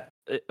hot.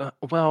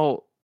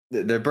 Well,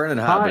 they're burning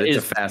hot, but it's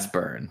a fast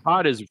burn.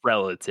 Hot is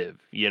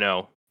relative, you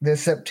know. The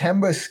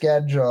September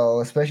schedule,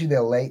 especially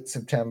the late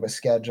September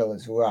schedule,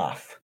 is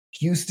rough.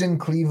 Houston,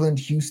 Cleveland,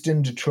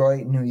 Houston,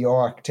 Detroit, New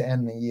York to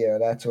end the year.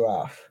 That's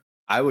rough.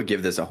 I would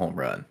give this a home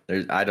run.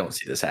 I don't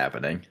see this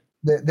happening.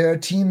 They're a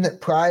team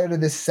that prior to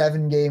this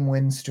 7-game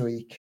win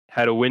streak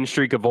had a win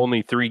streak of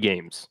only 3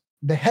 games.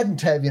 They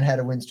hadn't even had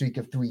a win streak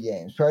of 3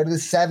 games. Prior to the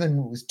 7,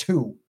 it was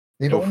 2.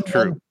 They've only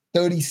won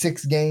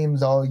 36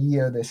 games all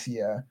year this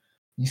year.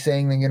 You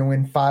saying they're going to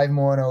win 5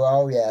 more in a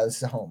row? Yeah, this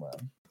is a home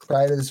run.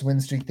 Prior to this win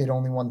streak, they'd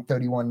only won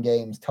 31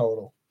 games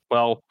total.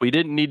 Well, we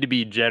didn't need to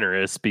be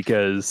generous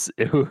because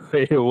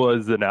it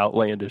was an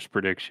outlandish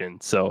prediction.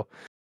 So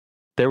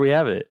there we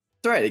have it.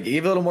 That's right. It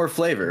gave a little more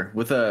flavor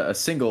with a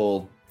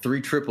single,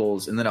 3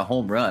 triples, and then a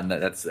home run.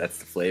 That's the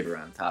flavor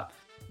on top.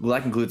 Well,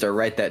 that concludes our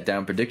Write That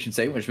Down prediction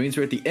segment, which means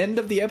we're at the end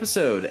of the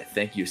episode.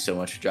 Thank you so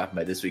much for dropping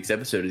by this week's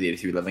episode of the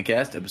 8311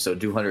 Cast,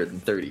 episode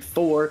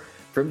 234.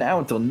 From now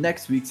until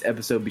next week's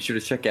episode, be sure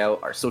to check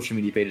out our social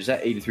media pages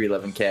at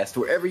 8311cast,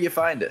 wherever you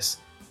find us.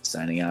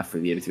 Signing off for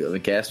the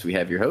 8311cast, we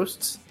have your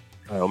hosts,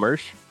 Kyle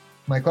Mersch,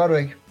 Mike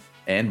Ludwig,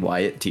 and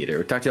Wyatt Teeter.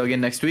 We'll talk to you all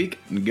again next week.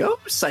 Go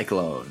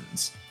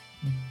Cyclones!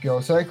 Go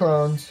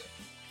Cyclones!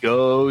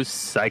 Go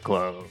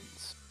Cyclones!